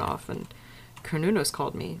phone went off, and Cornunos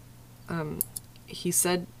called me. He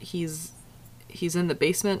said he's in the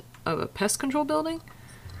basement of a pest control building.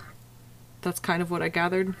 That's kind of what I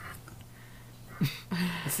gathered.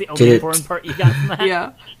 That's the only important part you got from that?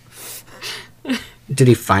 Yeah. Did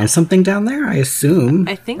he find something down there? I assume.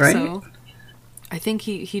 I think right? so. I think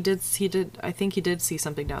he did. I think he did see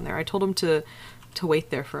something down there. I told him to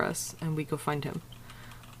wait there for us, and we go find him.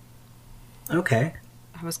 Okay.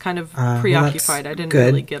 I was kind of preoccupied. I didn't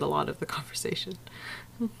really get a lot of the conversation.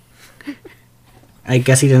 I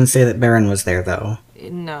guess he didn't say that Baron was there, though.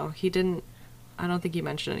 No, he didn't. I don't think he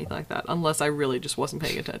mentioned anything like that, unless I really just wasn't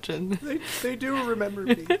paying attention. They do remember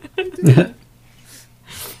me.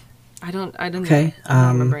 I didn't Okay,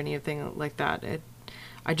 remember anything like that.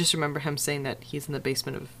 I just remember him saying that he's in the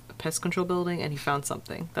basement of a pest control building and he found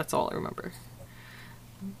something. That's all I remember.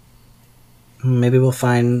 Maybe we'll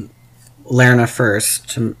find Lerna first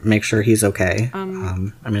to make sure he's okay. I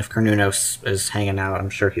mean, if Carnunos is hanging out, I'm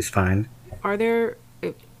sure he's fine. Are there,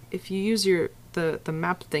 if you use the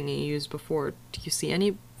map thing you used before, do you see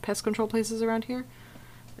any pest control places around here?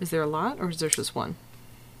 Is there a lot, or is there just one?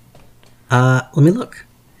 Let me look.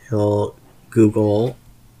 He'll Google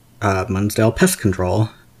Munsdale Pest Control.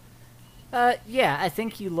 Yeah, I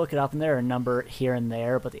think you look it up, and there are a number here and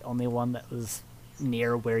there, but the only one that was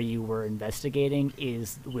near where you were investigating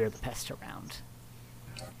is where the pests are around.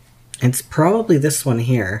 It's probably this one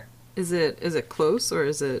here. Is it close, or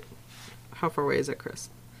is it, how far away is it, Chris?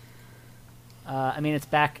 I mean, it's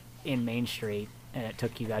back in Main Street, and it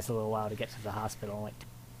took you guys a little while to get to the hospital.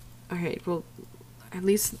 Alright, well, at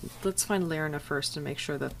least let's find Lerna first and make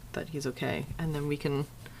sure that he's okay, and then we can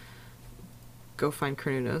go find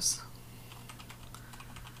Carnunos.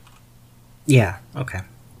 Yeah, okay.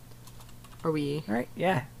 Are we... All right,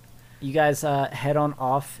 yeah. You guys head on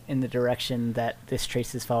off in the direction that this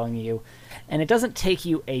trace is following you, and it doesn't take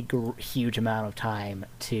you a huge amount of time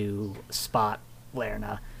to spot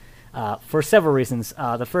Lerna for several reasons.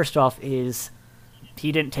 The first off is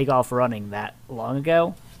he didn't take off running that long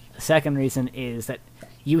ago. The second reason is that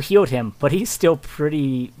you healed him, but he's still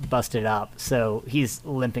pretty busted up, so he's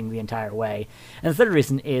limping the entire way. And the third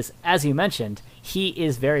reason is, as you mentioned, he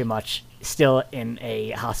is very much still in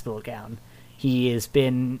a hospital gown. He has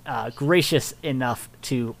been gracious enough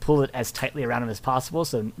to pull it as tightly around him as possible,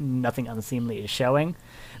 so nothing unseemly is showing.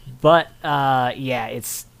 But yeah,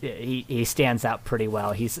 he stands out pretty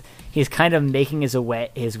well. He's kind of making his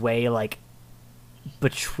way like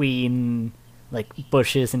between like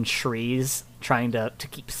bushes and trees, trying to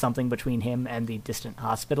keep something between him and the distant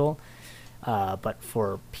hospital. But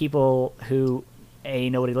for people who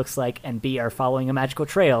A, know what he looks like, and B, are following a magical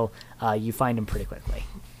trail, you find him pretty quickly.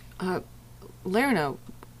 Lerna,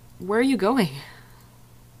 where are you going?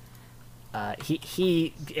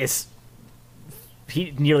 He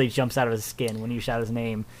nearly jumps out of his skin when you shout his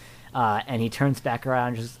name, and he turns back around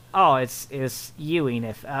and just, oh, it's you,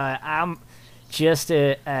 Enif. I'm just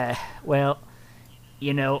well,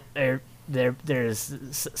 you know, there's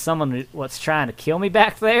someone what's trying to kill me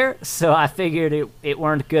back there, so I figured it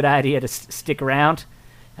weren't a good idea to stick around.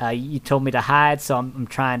 You told me to hide, so I'm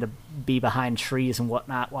trying to be behind trees and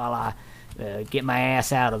whatnot while I get my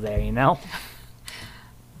ass out of there, you know?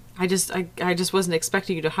 I just wasn't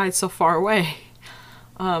expecting you to hide so far away.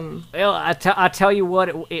 Well, I tell you what,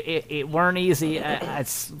 it weren't easy.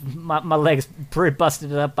 My legs pretty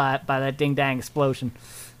busted up by that ding-dang explosion.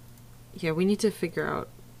 Yeah, we need to figure out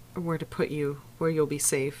where to put you, where you'll be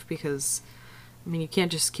safe, because, I mean, you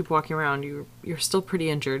can't just keep walking around. You're still pretty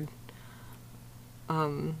injured.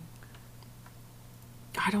 I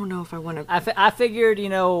don't know if I want to... I figured, you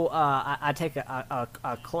know, I take a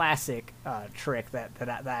classic trick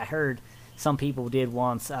that I heard some people did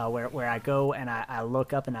once, where I go and I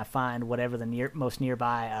look up and I find whatever the most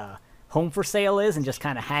nearby home for sale is and just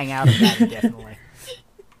kind of hang out at that indefinitely.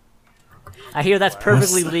 I hear that's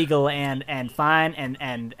perfectly legal and fine,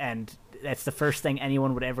 and that's the first thing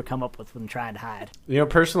anyone would ever come up with when trying to hide. You know,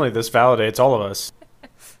 personally, this validates all of us.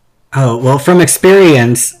 Oh, well, from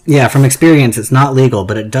experience, it's not legal,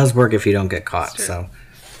 but it does work if you don't get caught, so.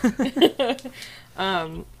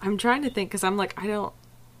 I'm trying to think, because I'm like, I don't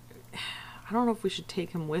know if we should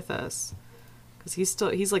take him with us, because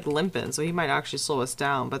he's like limping, so he might actually slow us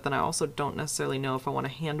down, but then I also don't necessarily know if I want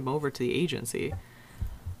to hand him over to the agency.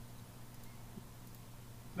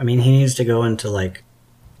 I mean, he needs to go into, like,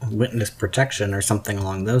 witness protection or something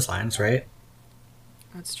along those lines, right?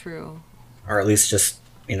 That's true. Or at least just,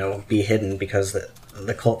 you know, be hidden because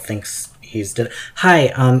the cult thinks he's dead.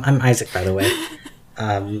 Hi, I'm Isaac, by the way.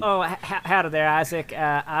 Howdy there, Isaac.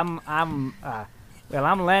 I'm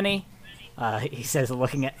Lenny. He says,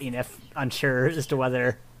 looking at Enif, unsure as to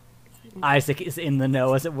whether Isaac is in the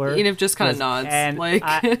know, as it were. Enif just kind of nods, and like...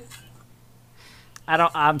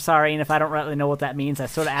 I'm sorry, and if I don't really know what that means, I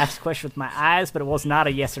sort of asked the question with my eyes, but it was not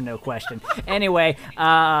a yes or no question. Anyway,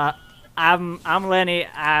 I'm Lenny.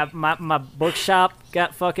 My bookshop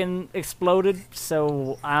got fucking exploded,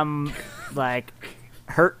 so I'm like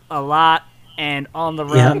hurt a lot and on the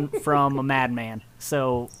run from a madman.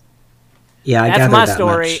 So yeah, that's my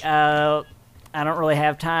story. Much. I don't really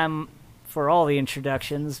have time for all the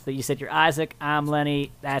introductions, but you said you're Isaac. I'm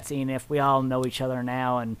Lenny. That's Enif. We all know each other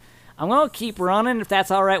now, and I'm going to keep running if that's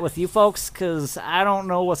all right with you folks, because I don't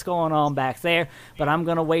know what's going on back there, but I'm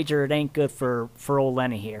going to wager it ain't good for old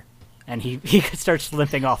Lenny here. And he starts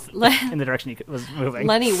limping off in the direction he was moving.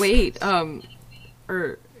 Lenny, wait.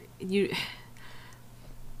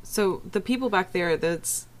 So the people back there,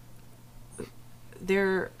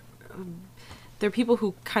 they're people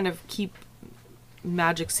who kind of keep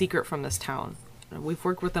magic secret from this town. We've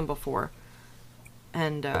worked with them before.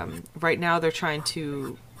 And right now they're trying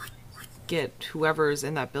to get whoever's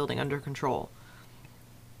in that building under control.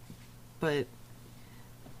 But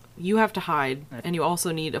you have to hide, and you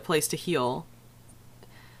also need a place to heal.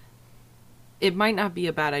 It might not be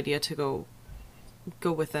a bad idea to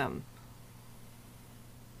go with them.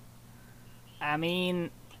 I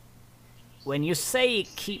mean, when you say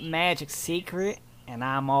keep magic secret, and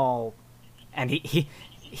I'm all... And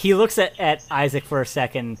he looks at Isaac for a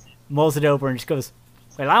second, mulls it over, and just goes,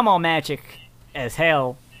 well, I'm all magic as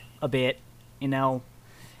hell a bit, you know.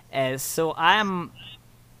 So I'm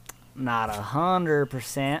not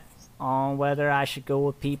 100% on whether I should go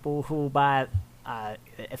with people who,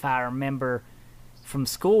 if I remember from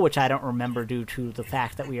school, which I don't remember due to the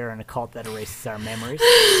fact that we are in a cult that erases our memories,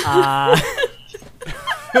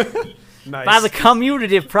 Nice. by the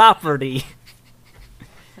commutative property,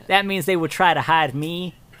 that means they would try to hide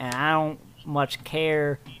me, and I don't much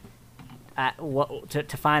care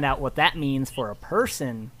to find out what that means for a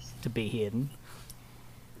person to be hidden.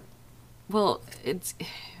 Well, it's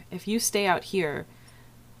if you stay out here.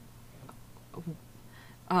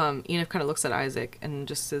 Enif kind of looks at Isaac and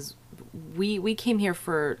just says, "We came here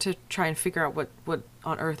to try and figure out what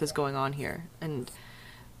on earth is going on here, and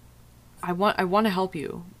I want to help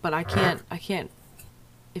you, but I can't.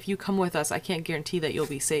 If you come with us, I can't guarantee that you'll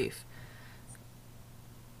be safe.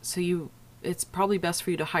 So it's probably best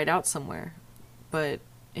for you to hide out somewhere, but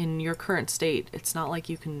in your current state, it's not like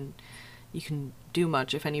you can do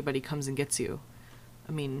much if anybody comes and gets you.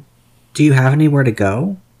 I mean, Do you have anywhere to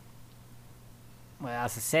go? Well,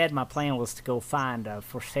 as I said, my plan was to go find a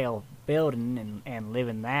for sale building and live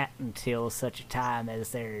in that until such a time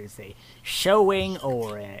as there is a showing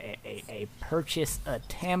or a purchase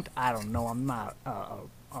attempt. I don't know. I'm not a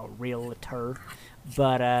realtor,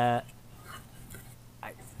 but I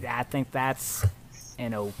think that's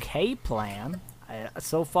an okay plan.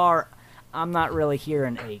 So far, I'm not really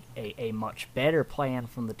hearing a much better plan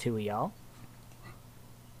from the two of y'all.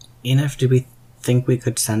 Enif, do we think we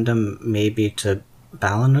could send him maybe to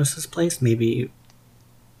Balanos' place? Maybe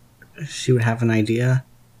she would have an idea,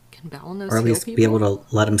 can Balanos or at heal least people? be able to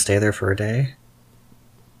let him stay there for a day.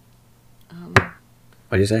 What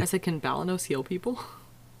do you say? I said, can Balanos heal people?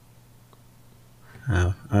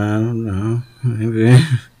 Oh, I don't know. Maybe.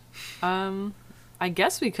 I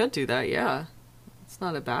guess we could do that. Yeah, it's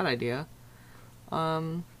not a bad idea.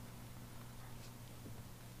 I'm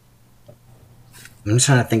just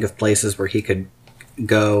trying to think of places where he could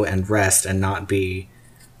go and rest and not be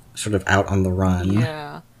sort of out on the run.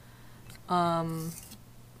 Yeah.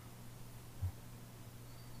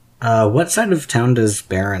 What side of town does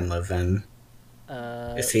Baron live in?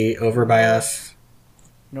 Is he over by us?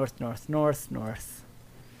 Northeast.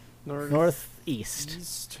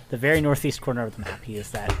 The very northeast corner of the map. He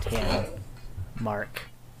is that tan mark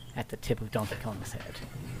at the tip of Donkey Kong's head.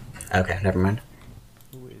 Okay, never mind.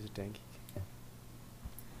 Who is Danky?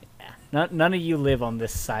 Yeah. None of you live on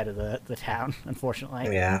this side of the town,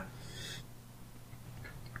 unfortunately. Yeah.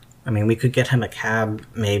 I mean, we could get him a cab,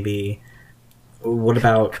 maybe. What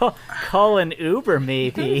about... Call an Uber,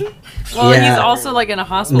 maybe. Well, Yeah, he's also like in a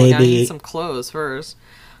hospital now. He maybe- needs some clothes first.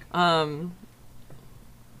 I'm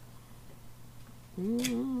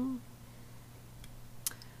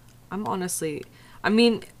honestly, I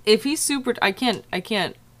mean, if he's super, I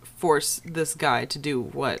can't force this guy to do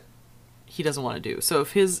what he doesn't want to do. So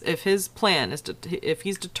if his plan is if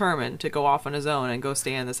he's determined to go off on his own and go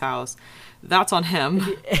stay in this house, that's on him.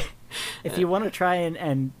 If you want to try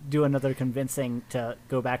and do another convincing to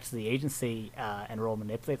go back to the agency and roll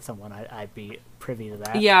manipulate someone, I'd be privy to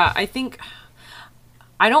that. Yeah, I think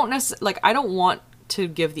I don't necessarily like. I don't want to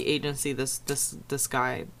give the agency this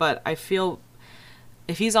guy, but I feel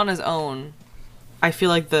if he's on his own, I feel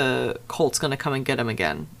like the cult's gonna come and get him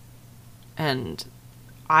again, and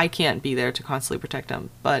I can't be there to constantly protect him.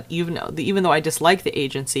 But even though I dislike the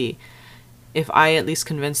agency, if I at least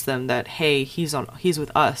convince them that hey, he's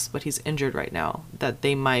with us, but he's injured right now, that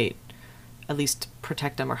they might at least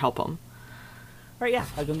protect him or help him. All right, yeah,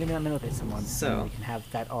 I'll go give me that manipulate someone, So- and we can have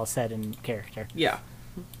that all set in character, Yeah.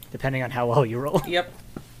 depending on how well you roll. Yep.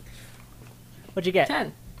 What'd you get?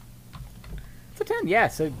 10. It's a 10, yeah.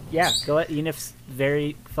 So, yeah, go ahead. Enif's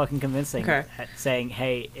very fucking convincing Okay. at saying,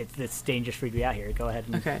 hey, it's dangerous for you to be out here. Go ahead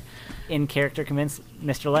and Okay. in character convince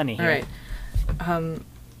Mr. Lenny All here. right.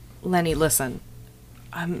 Lenny, listen.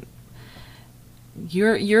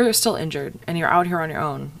 You're still injured, and you're out here on your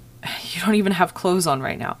own. You don't even have clothes on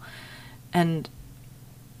right now, and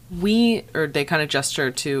they kind of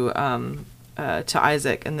gesture to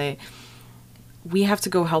Isaac, and we have to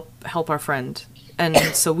go help our friend, and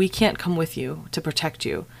so we can't come with you to protect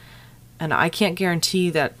you, and I can't guarantee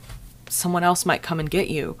that someone else might come and get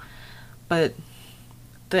you, but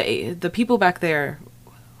the people back there,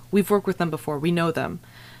 we've worked with them before, we know them,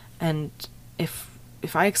 and if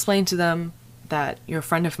I explain to them that you're a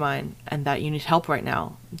friend of mine and that you need help right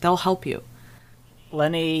now, they'll help you.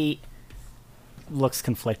 Lenny looks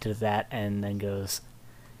conflicted at that and then goes,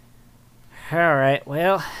 alright,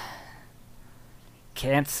 well,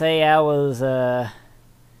 can't say I was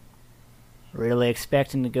really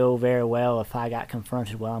expecting to go very well if I got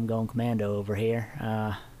confronted while I'm going commando over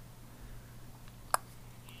here.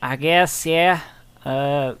 I guess, yeah,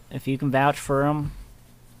 if you can vouch for him,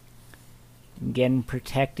 getting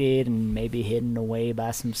protected and maybe hidden away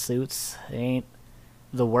by some suits ain't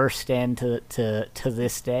the worst end to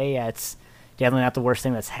this day. It's definitely not the worst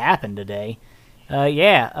thing that's happened today.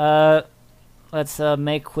 Let's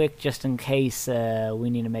make quick just in case we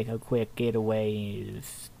need to make a quick getaway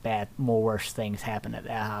if more worse things happen at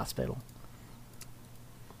that hospital.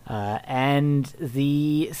 And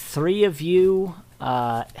the three of you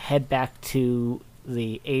head back to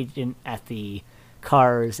the agent at the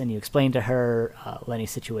cars, and you explain to her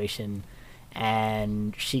Lenny's situation,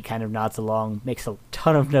 and she kind of nods along, makes a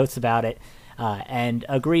ton of notes about it, and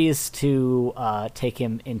agrees to take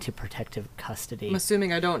him into protective custody. I'm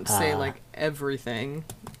assuming I don't say, like, everything,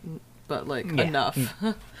 but, like, enough.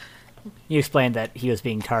 You explained that he was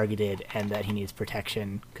being targeted and that he needs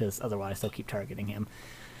protection, because otherwise they'll keep targeting him.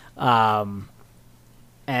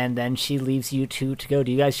 And then she leaves you two to go.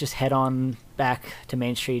 Do you guys just head on back to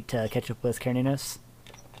Main Street to catch up with Carninos?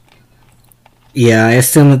 Yeah, I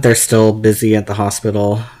assume that they're still busy at the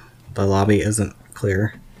hospital. The lobby isn't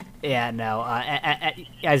clear. Yeah, no.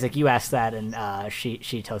 Isaac, you asked that, and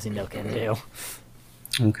she tells you no can do.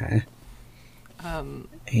 Okay.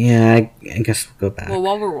 Yeah, I guess we'll go back.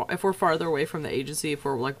 Well, if we're farther away from the agency, if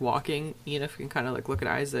we're, like, walking, Enif can kind of, like, look at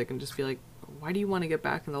Isaac and just be like, why do you want to get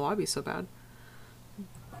back in the lobby so bad?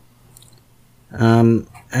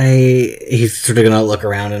 He's sort of gonna look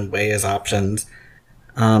around and weigh his options.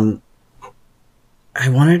 I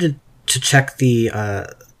wanted to check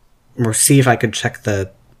or see if I could check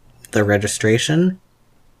the registration.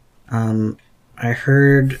 I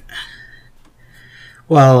heard,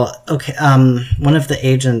 one of the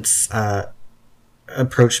agents,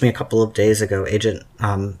 approached me a couple of days ago, Agent,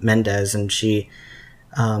 Mendez, and she,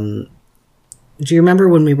 do you remember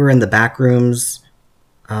when we were in the back rooms,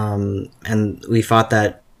 and we fought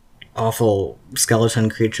that awful skeleton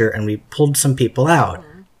creature and we pulled some people out?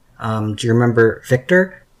 Do you remember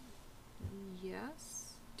Victor?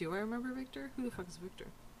 Yes. Do I remember Victor? Who the fuck is Victor?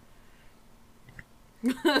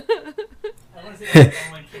 I want to say that's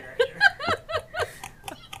one character.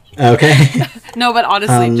 Okay. No, but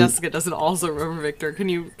honestly, Jessica doesn't also remember Victor.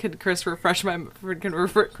 Can Chris refresh my memory?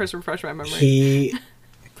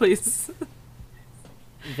 Please.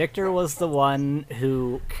 Victor was the one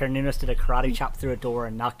who Carninos did a karate chop through a door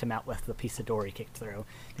and knocked him out with the piece of door he kicked through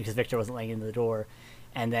because Victor wasn't laying in the door.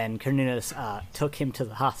 And then Carninos took him to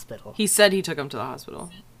the hospital. He said he took him to the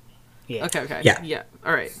hospital. Yeah. Okay. Yeah. Yeah.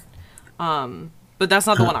 All right. But that's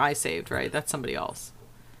not the one I saved, right? That's somebody else.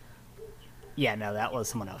 Yeah, no, that was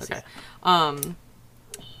someone else. Okay. Yeah.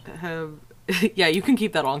 Yeah, you can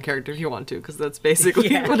keep that on character if you want to, because that's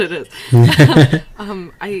basically what it is.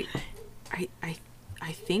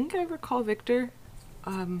 I think I recall Victor.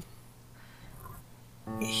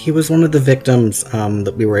 He was one of the victims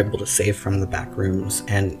that we were able to save from the back rooms,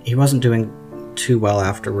 and he wasn't doing too well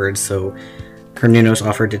afterwards, so Carninos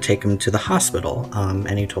offered to take him to the hospital,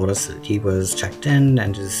 and he told us that he was checked in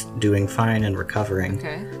and is doing fine and recovering.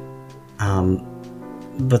 Okay.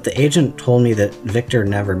 But the agent told me that Victor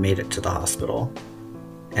never made it to the hospital,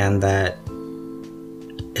 and that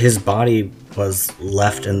his body was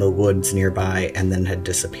left in the woods nearby and then had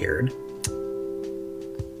disappeared.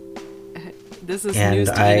 This is And news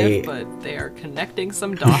to Enif, but they are connecting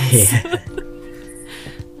some dots. Yeah.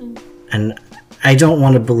 And I don't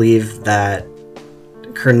want to believe that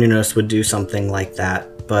Carninos would do something like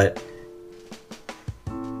that, but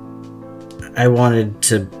I wanted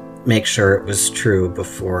to make sure it was true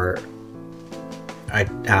before I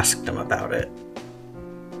asked him about it.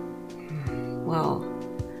 Well,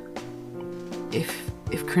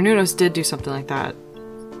 if Carnunos did do something like that,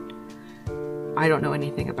 I don't know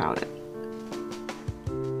anything about it.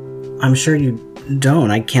 I'm sure you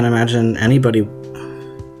don't. I can't imagine anybody...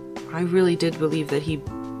 I really did believe that he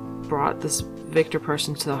brought this Victor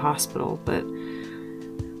person to the hospital, but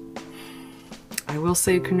I will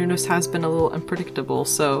say Carnunos has been a little unpredictable,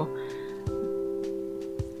 so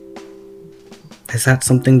Is that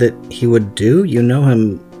something that he would do? You know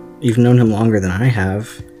him. You've known him longer than I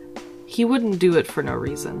have. He wouldn't do it for no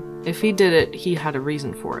reason. If he did it, he had a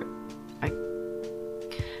reason for it.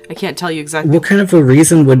 I can't tell you exactly. What kind of a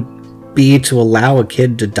reason would be to allow a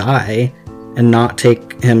kid to die and not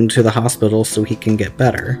take him to the hospital so he can get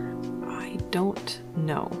better? I don't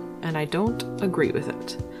know, and I don't agree with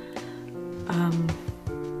it.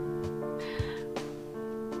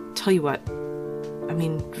 Tell you what. I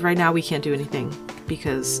mean, right now we can't do anything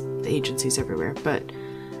because the agency's everywhere, but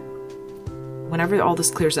whenever all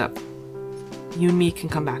this clears up, you and me can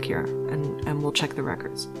come back here and we'll check the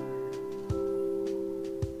records.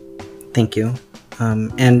 Thank you.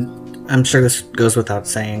 And I'm sure this goes without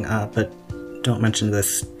saying, but don't mention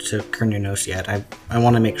this to Cernunnos yet. I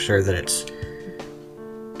want to make sure that it's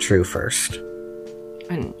true first.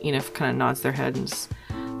 And Enif kind of nods their head, and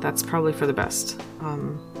that's probably for the best.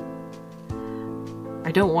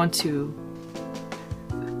 I don't want to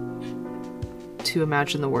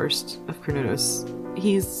imagine the worst of Cernunnos.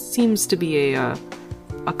 He seems to be a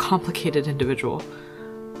complicated individual,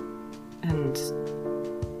 and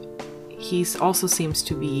he also seems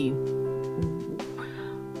to be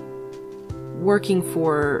working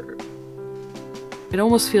for... It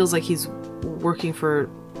almost feels like he's working for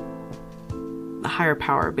a higher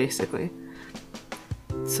power, basically.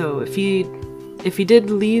 So if he did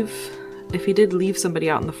leave somebody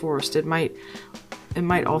out in the forest, it might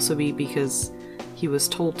also be because he was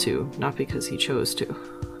told to, not because he chose to.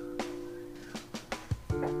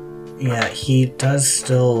 Yeah, he does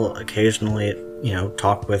still occasionally,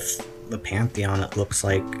 talk with the Pantheon, it looks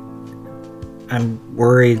like. I'm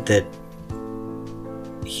worried that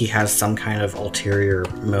he has some kind of ulterior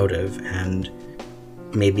motive, and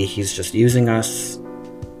maybe he's just using us,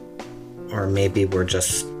 or maybe we're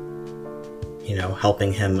just,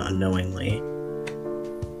 helping him unknowingly.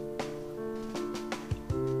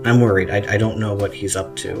 I'm worried. I don't know what he's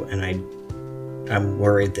up to, and I'm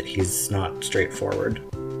worried that he's not straightforward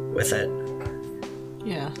with it.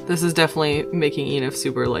 Yeah, this is definitely making Enif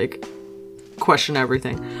super, question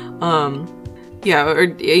everything.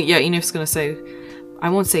 Enif's gonna say, I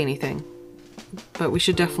won't say anything, but we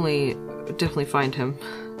should definitely find him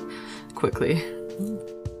quickly.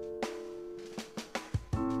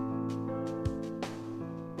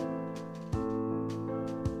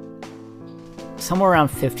 Somewhere around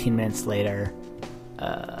 15 minutes later,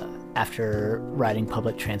 after riding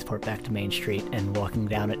public transport back to Main Street and walking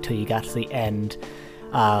down it till you got to the end,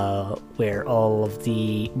 where all of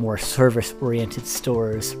the more service-oriented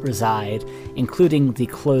stores reside, including the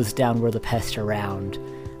closed down Where the Pest Around,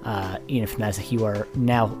 Enif and Isaac, you are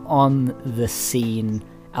now on the scene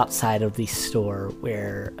outside of the store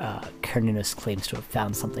where Cernunnos claims to have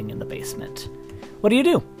found something in the basement. What do you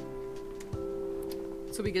do?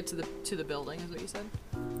 So we get to the building, is what you said?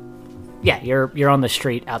 Yeah, you're on the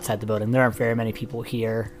street outside the building. There aren't very many people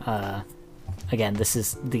here. Again, this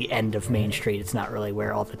is the end of Main Street. It's not really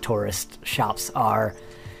where all the tourist shops are.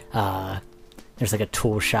 There's a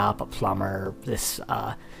tool shop, a plumber, this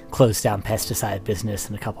closed down pesticide business,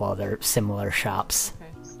 and a couple other similar shops.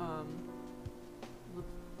 Okay.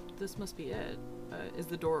 This must be it. Is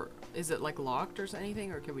the door... Is it locked or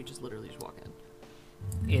anything, or can we just literally walk in?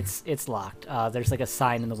 It's locked. There's a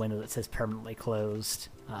sign in the window that says permanently closed.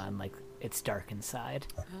 And it's dark inside.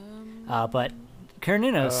 But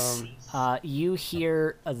Cernunnos, you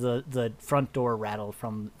hear the front door rattle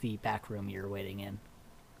from the back room you're waiting in.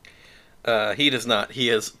 He does not. He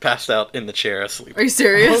is passed out in the chair asleep. Are you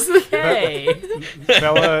serious? Okay.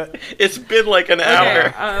 Bella. It's been an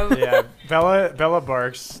hour. Yeah, Bella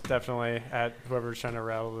barks definitely at whoever's trying to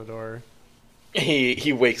rattle the door.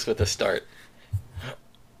 He wakes with a start.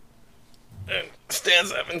 And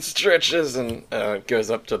stands up and stretches and goes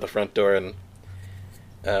up to the front door and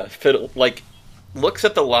looks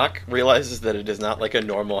at the lock, realizes that it is not a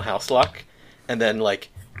normal house lock, and then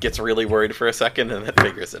gets really worried for a second and then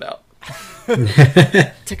figures it out.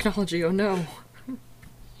 Technology, oh no.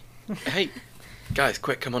 Hey, guys,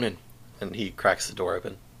 quick, come on in. And he cracks the door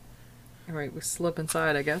open. Alright, we slip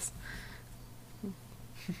inside, I guess.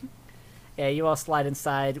 Yeah, you all slide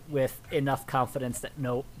inside with enough confidence that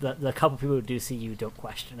the couple people who do see you don't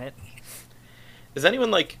question it. Is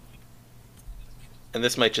anyone and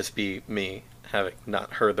this might just be me having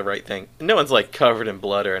not heard the right thing. No one's covered in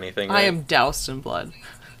blood or anything, right? I am doused in blood.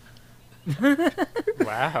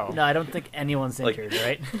 Wow. No, I don't think anyone's injured,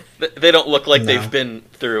 right? They don't look like No. they've been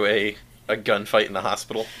through a gunfight in the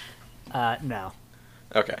hospital. No.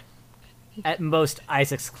 Okay. At most,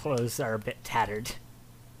 Isaac's clothes are a bit tattered.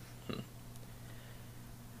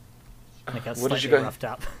 What did Slightly you guys... roughed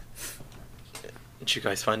up. Did you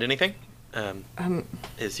guys find anything?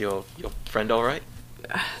 Is your friend all right?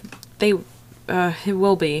 It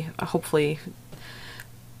will be, hopefully.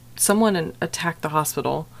 Someone attacked the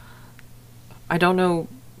hospital. I don't know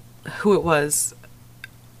who it was.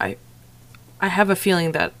 I have a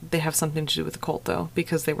feeling that they have something to do with the cult, though,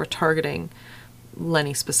 because they were targeting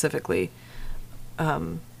Lenny specifically.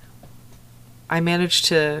 I managed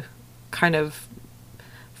to kind of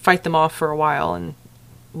fight them off for a while, and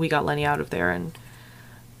we got Lenny out of there, and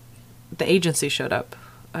the agency showed up.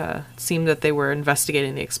 It seemed that they were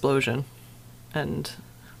investigating the explosion, and...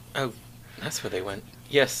 Oh, that's where they went.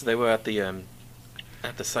 Yes, they were at the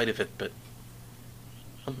site of it, but...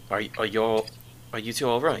 Are you two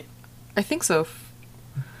all right? I think so.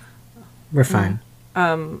 We're fine.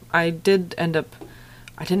 I did end up...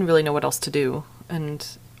 I didn't really know what else to do, and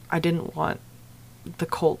I didn't want the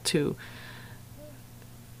cult to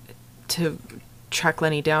track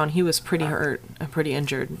Lenny down. He was pretty hurt and pretty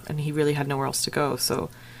injured, and he really had nowhere else to go, so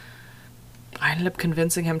I ended up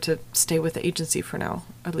convincing him to stay with the agency for now.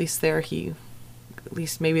 At least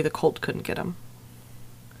maybe the cult couldn't get him.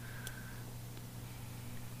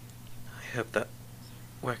 I hope that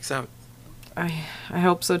works out. I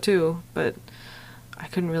hope so too, but I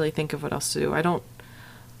couldn't really think of what else to do. I don't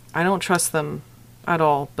trust them at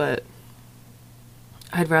all, but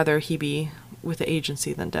I'd rather he be with the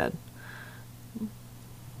agency than dead.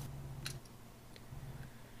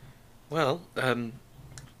 Well,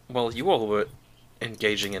 while you all were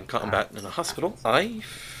engaging in combat in a hospital, I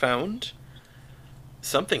found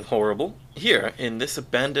something horrible here in this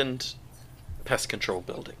abandoned pest control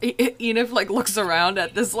building. Enif looks around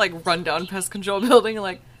at this rundown pest control building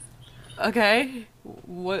okay,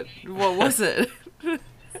 what was it?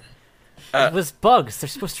 It was bugs. They're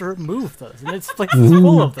supposed to remove those, and it's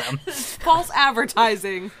full of them. False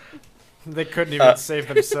advertising. They couldn't even save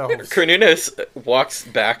themselves. Cornunus walks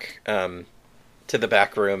back to the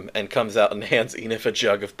back room and comes out and hands Enif a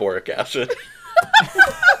jug of boric acid.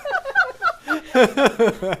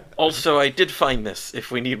 Also, I did find this,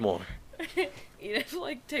 if we need more.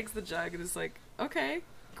 Enif takes the jug and is okay,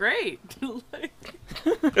 great.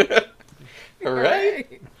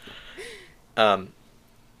 Alright. And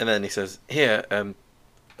then he says, here,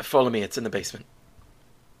 follow me, it's in the basement.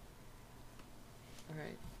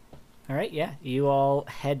 Alright. Alright, yeah. You all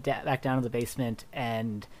head back down to the basement,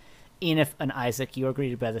 and Enif and Isaac, you are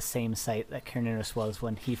greeted by the same sight that Cernunnos was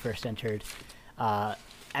when he first entered.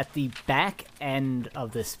 At the back end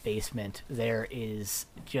of this basement, there is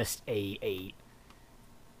just a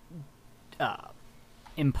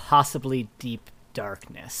impossibly deep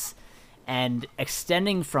darkness. And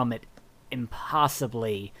extending from it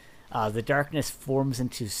impossibly, the darkness forms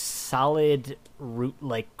into solid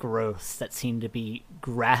root-like growths that seem to be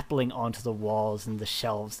grappling onto the walls and the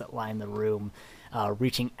shelves that line the room,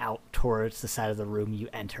 reaching out towards the side of the room you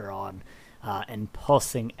enter on, and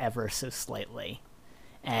pulsing ever so slightly.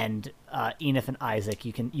 And Enif and Isaac,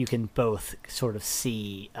 you can both sort of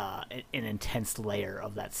see an intense layer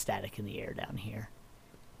of that static in the air down here.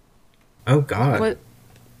 Oh God!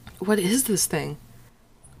 What is this thing?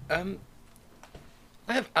 I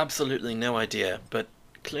have absolutely no idea, but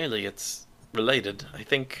clearly it's related. I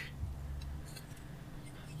think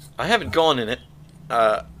I haven't gone in it.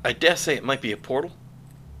 I dare say it might be a portal.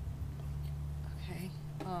 Okay.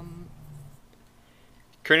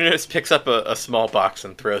 Cornunus picks up a small box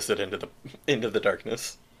and throws it into the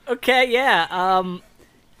darkness. Okay, yeah.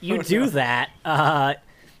 You do that.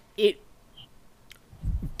 It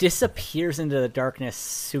disappears into the darkness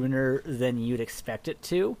sooner than you'd expect it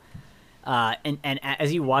to. And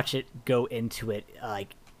as you watch it go into it,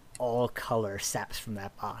 all color saps from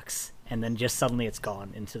that box, and then just suddenly it's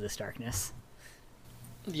gone into this darkness.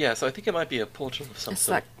 Yeah, so I think it might be a portal of some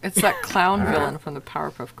sort. It's that clown villain from the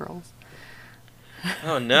Powerpuff Girls.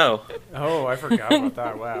 Oh no! Oh, I forgot about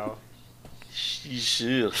that. Wow.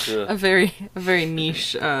 Sure. A very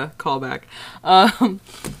niche callback.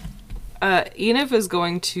 Enif is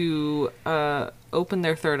going to open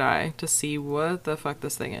their third eye to see what the fuck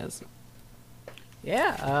this thing is.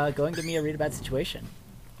 Yeah, go and give me a read about situation.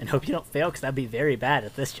 And hope you don't fail, because that'd be very bad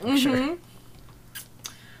at this juncture. Mm-hmm.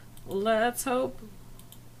 Let's hope.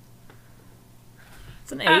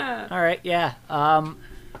 It's an 8. Alright, yeah.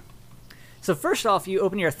 So first off, you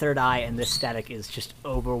open your third eye, and this static is just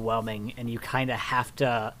overwhelming, and you kind of have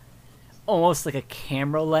to, almost like a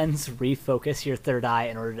camera lens, refocus your third eye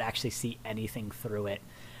in order to actually see anything through it.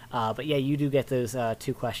 But yeah, you do get those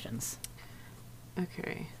 2 questions.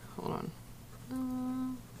 Okay, hold on.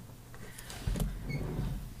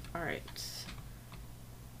 Alright.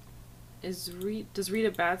 Does read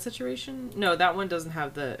a bad situation? No, that one doesn't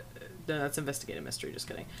have the No, that's investigative mystery. Just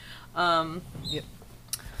kidding. Yep.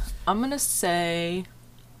 I'm gonna say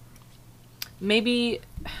maybe.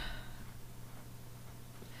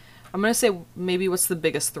 I'm gonna say maybe what's the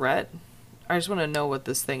biggest threat? I just want to know what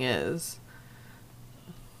this thing is.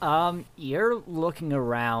 You're looking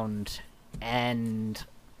around, and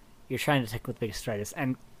you're trying to take what the biggest threat is,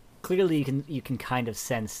 and clearly you can kind of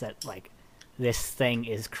sense that like this thing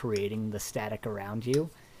is creating the static around you.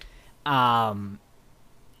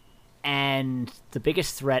 And the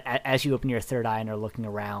biggest threat, as you open your third eye and are looking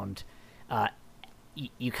around,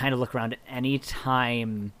 you kind of look around at any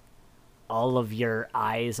time all of your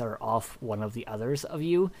eyes are off one of the others of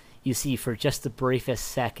you. You see for just the briefest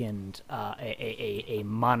second a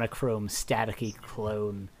monochrome staticky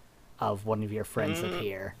clone of one of your friends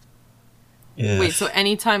appear. Yeah. Wait, so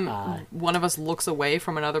anytime one of us looks away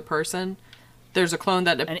from another person, there's a clone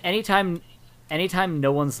that... And anytime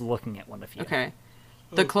no one's looking at one of you. Okay.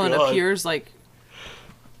 The clone appears like...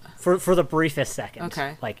 For the briefest second.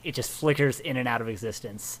 Okay. Like, it just flickers in and out of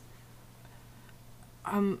existence.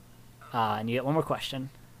 And you get one more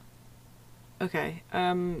question. Okay.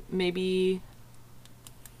 Maybe...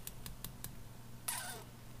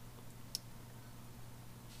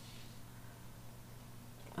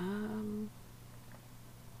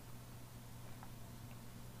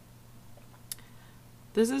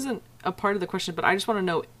 This isn't a part of the question, but I just want to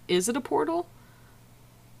know, is it a portal?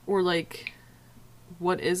 Or, like,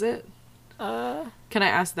 what is it? Can I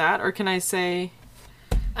ask that? Or can I say...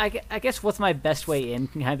 I guess what's my best way in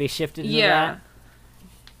can kind of be shifted into Yeah.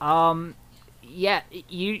 that. Yeah,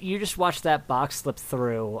 you just watch that box slip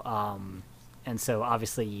through, and so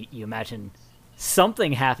obviously you imagine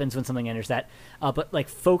something happens when something enters that, but like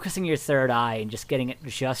focusing your third eye and just getting it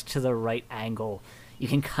just to the right angle, you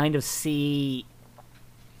can kind of see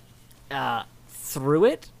through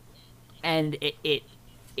it, and it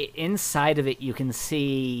inside of it you can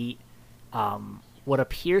see what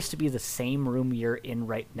appears to be the same room you're in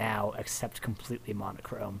right now, except completely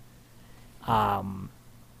monochrome.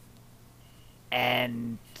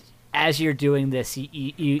 And as you're doing this,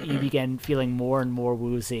 you begin feeling more and more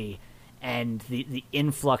woozy, and the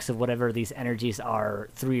influx of whatever these energies are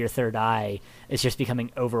through your third eye is just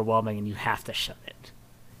becoming overwhelming, and you have to shut it.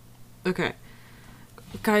 Okay.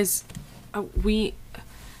 Guys, we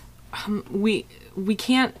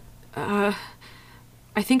can't...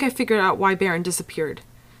 I think I figured out why Baron disappeared.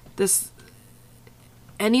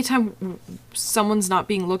 Anytime someone's not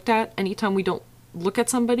being looked at, anytime we don't look at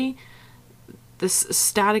somebody, this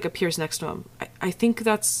static appears next to him. I think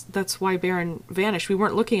that's why Baron vanished. We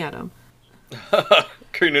weren't looking at him.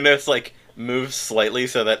 Kununos, like, moves slightly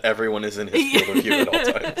so that everyone is in his field of view at all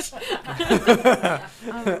times.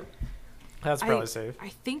 That's probably safe. I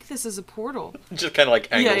think this is a portal. Just kind of, like,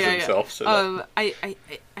 angles himself. So that...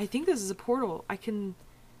 I think this is a portal.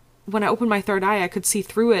 When I opened my third eye, I could see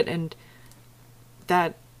through it, and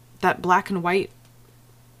that black and white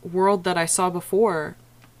world that I saw before,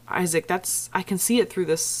 Isaac, I can see it through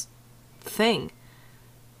this thing.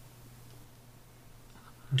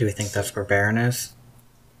 Do we think that's where Baron is?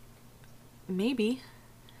 Maybe.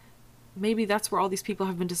 Maybe that's where all these people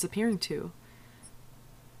have been disappearing to.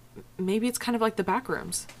 Maybe it's kind of like the back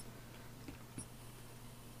rooms.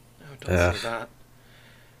 No, don't say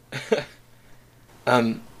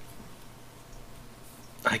that.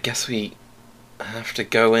 I guess we have to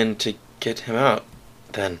go in to get him out,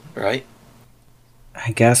 then, right?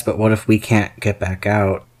 I guess, but what if we can't get back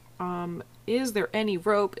out? Is there any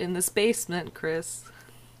rope in this basement, Chris?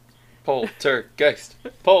 Poltergeist!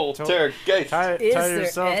 Poltergeist! Tie Is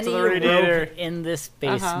yourself there any to the radiator. rope in this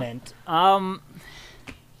basement?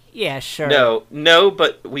 Yeah, sure. No,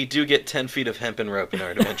 but we do get 10 feet of hempen rope in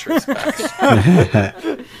our adventurous packs.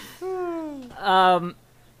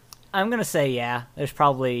 I'm gonna say yeah. There's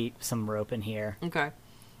probably some rope in here, Okay.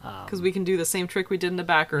 Because we can do the same trick we did in the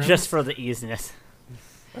back room. just for the easiness.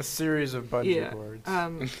 A series of bungee yeah. cords.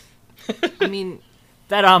 I mean,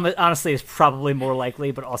 That honestly is probably more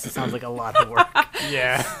likely, but also sounds like a lot of work.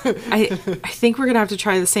 yeah. I think we're gonna have to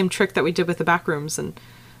try the same trick that we did with the back rooms and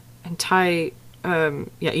tie.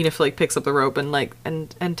 Enid like picks up the rope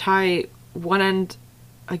and tie one end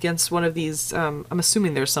against one of these. I'm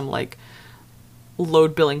assuming there's some like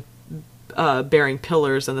load bearing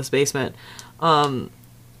pillars in this basement, and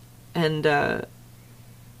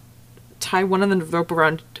tie one end of the rope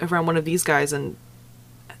around one of these guys and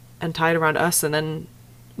tie it around us, and then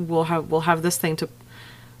we'll have this thing to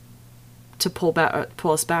pull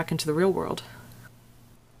us back into the real world.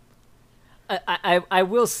 I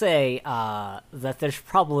will say that there's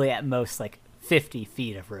probably at most like 50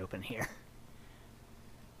 feet of rope in here.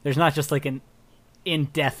 There's not just like an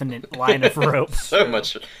indefinite line of rope. So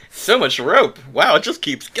much rope. Wow, it just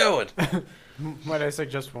keeps going. Might I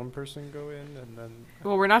suggest one person go in and then?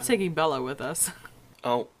 Well, we're not taking Bella with us.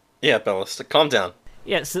 Oh, yeah, Bella, calm down.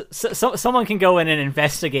 Yeah, so someone can go in and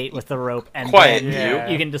investigate with the rope, and Quiet,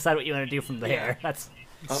 then you can decide what you want to do from there. That's.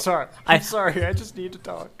 Sorry, I'm sorry. I just need to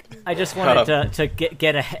talk. I just wanted to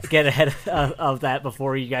get ahead of that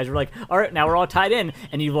before you guys were like, all right, now we're all tied in,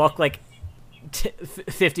 and you walk like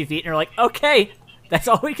 50 feet, and you're like, okay, that's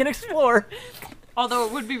all we can explore. Although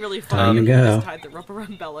it would be really fun if you just tied the rope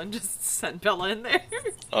around Bella and just sent Bella in there.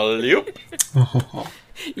 Alley-oop.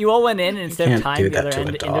 You all went in, and instead of tying the other end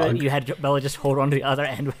into it, you had Bella just hold on to the other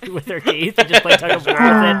end with her teeth and just play tug of war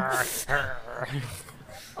with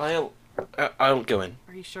it. I'll go in.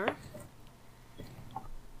 Are you sure?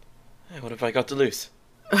 Hey, what have I got to lose?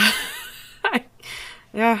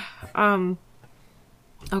 Yeah,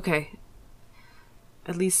 okay.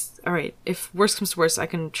 At least, alright, if worst comes to worst, I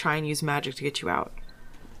can try and use magic to get you out.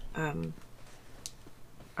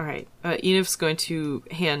 Alright, Enif's going to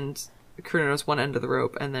hand Kurunos one end of the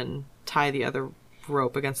rope and then tie the other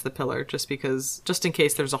rope against the pillar just in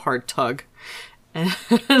case there's a hard tug. And,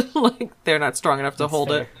 like, they're not strong enough to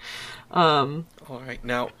hold it. Alright,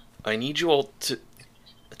 now, I need you all to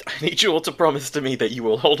promise to me that you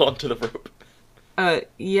will hold on to the rope.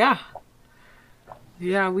 Yeah.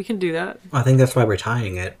 Yeah, we can do that. I think that's why we're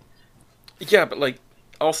tying it. Yeah, but, like,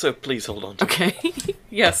 also please hold on to it. Okay.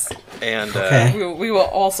 Yes. And, Okay. We will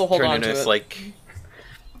also hold on to Kurunos, it. like,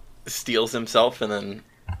 steals himself and then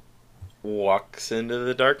walks into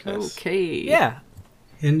the darkness. Okay. Yeah.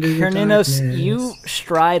 Kerninos, you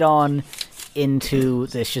stride on into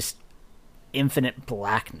this just infinite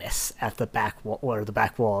blackness at the back wall, or the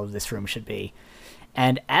back wall of this room should be.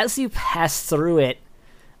 And as you pass through it,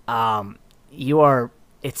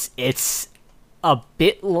 it's a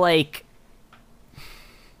bit like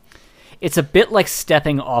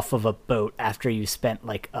stepping off of a boat after you spent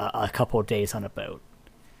like a couple of days on a boat.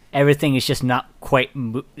 Everything is just not quite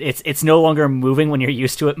it's no longer moving when you're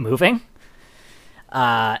used to it moving.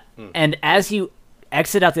 And as you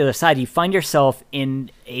exit out the other side, you find yourself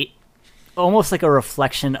in almost like a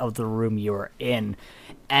reflection of the room you were in.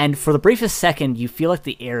 And for the briefest second, you feel like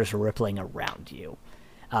the air is rippling around you.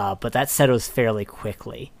 But that settles fairly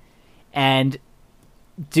quickly. And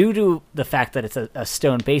due to the fact that it's a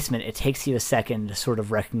stone basement, it takes you a second to sort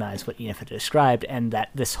of recognize what Enif had described, and that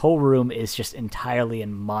this whole room is just entirely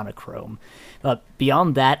in monochrome. But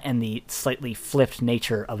beyond that and the slightly flipped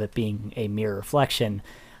nature of it being a mirror reflection,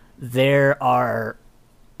 there are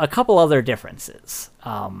a couple other differences.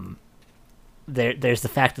 There's the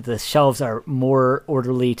fact that the shelves are more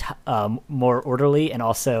orderly and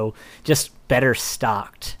also just better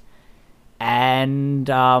stocked. And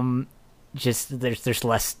just there's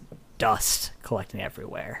less dust collecting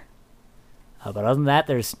everywhere. But other than that,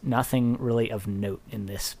 there's nothing really of note in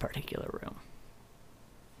this particular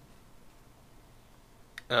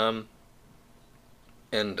room.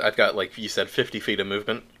 And I've got, like you said, 50 feet of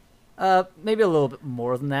movement. Maybe a little bit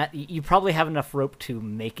more than that. You probably have enough rope to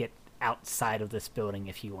make it outside of this building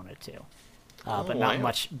if you wanted to. But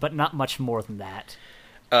not much more than that.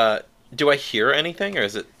 Do I hear anything, or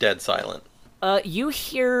is it dead silent? You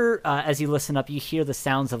hear, as you listen up, you hear the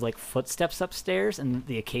sounds of like footsteps upstairs and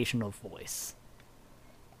the occasional voice.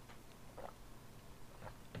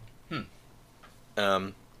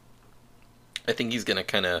 I think he's gonna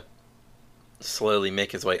kind of slowly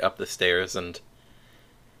make his way up the stairs and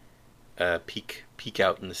peek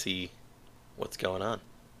out and see what's going on.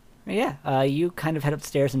 Yeah, you kind of head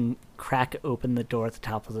upstairs and crack open the door at the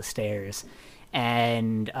top of the stairs,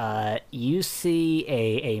 and you see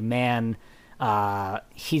a man.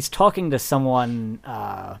 He's talking to someone.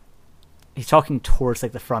 He's talking towards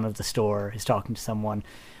like the front of the store. He's talking to someone,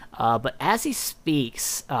 but as he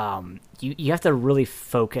speaks, you have to really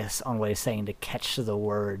focus on what he's saying to catch the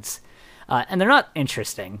words, and they're not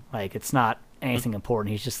interesting. Like it's not anything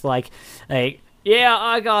important. He's just like, yeah,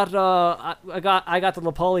 I got the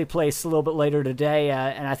Lapoli place a little bit later today,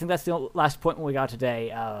 and I think that's the last appointment we got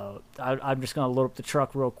today. I'm just gonna load up the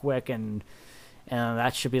truck real quick, and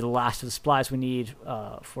that should be the last of the supplies we need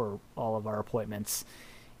for all of our appointments.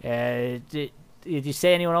 Did you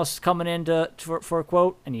say anyone else is coming in for a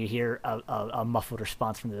quote? And you hear a muffled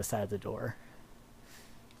response from the other side of the door.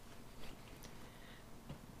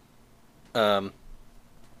 I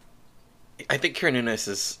think Kernunos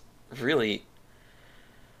is really,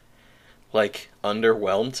 like,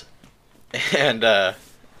 underwhelmed. And,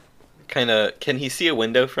 kind of... Can he see a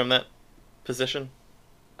window from that position?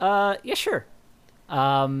 Yeah, sure.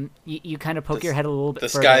 You kind of poke your head a little bit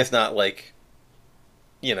further. The sky's not, like,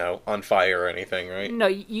 on fire or anything, right? No,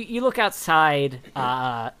 you look outside,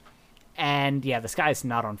 and yeah, the sky is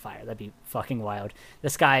not on fire. That'd be fucking wild. The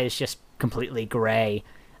sky is just completely gray.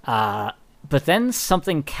 But then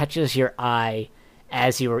something catches your eye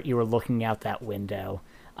as you were looking out that window.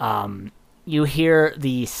 You hear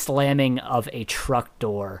the slamming of a truck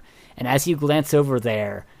door, and as you glance over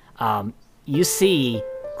there, you see,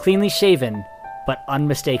 cleanly shaven, but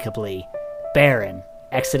unmistakably, Baron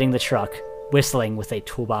exiting the truck, whistling with a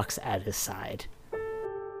toolbox at his side.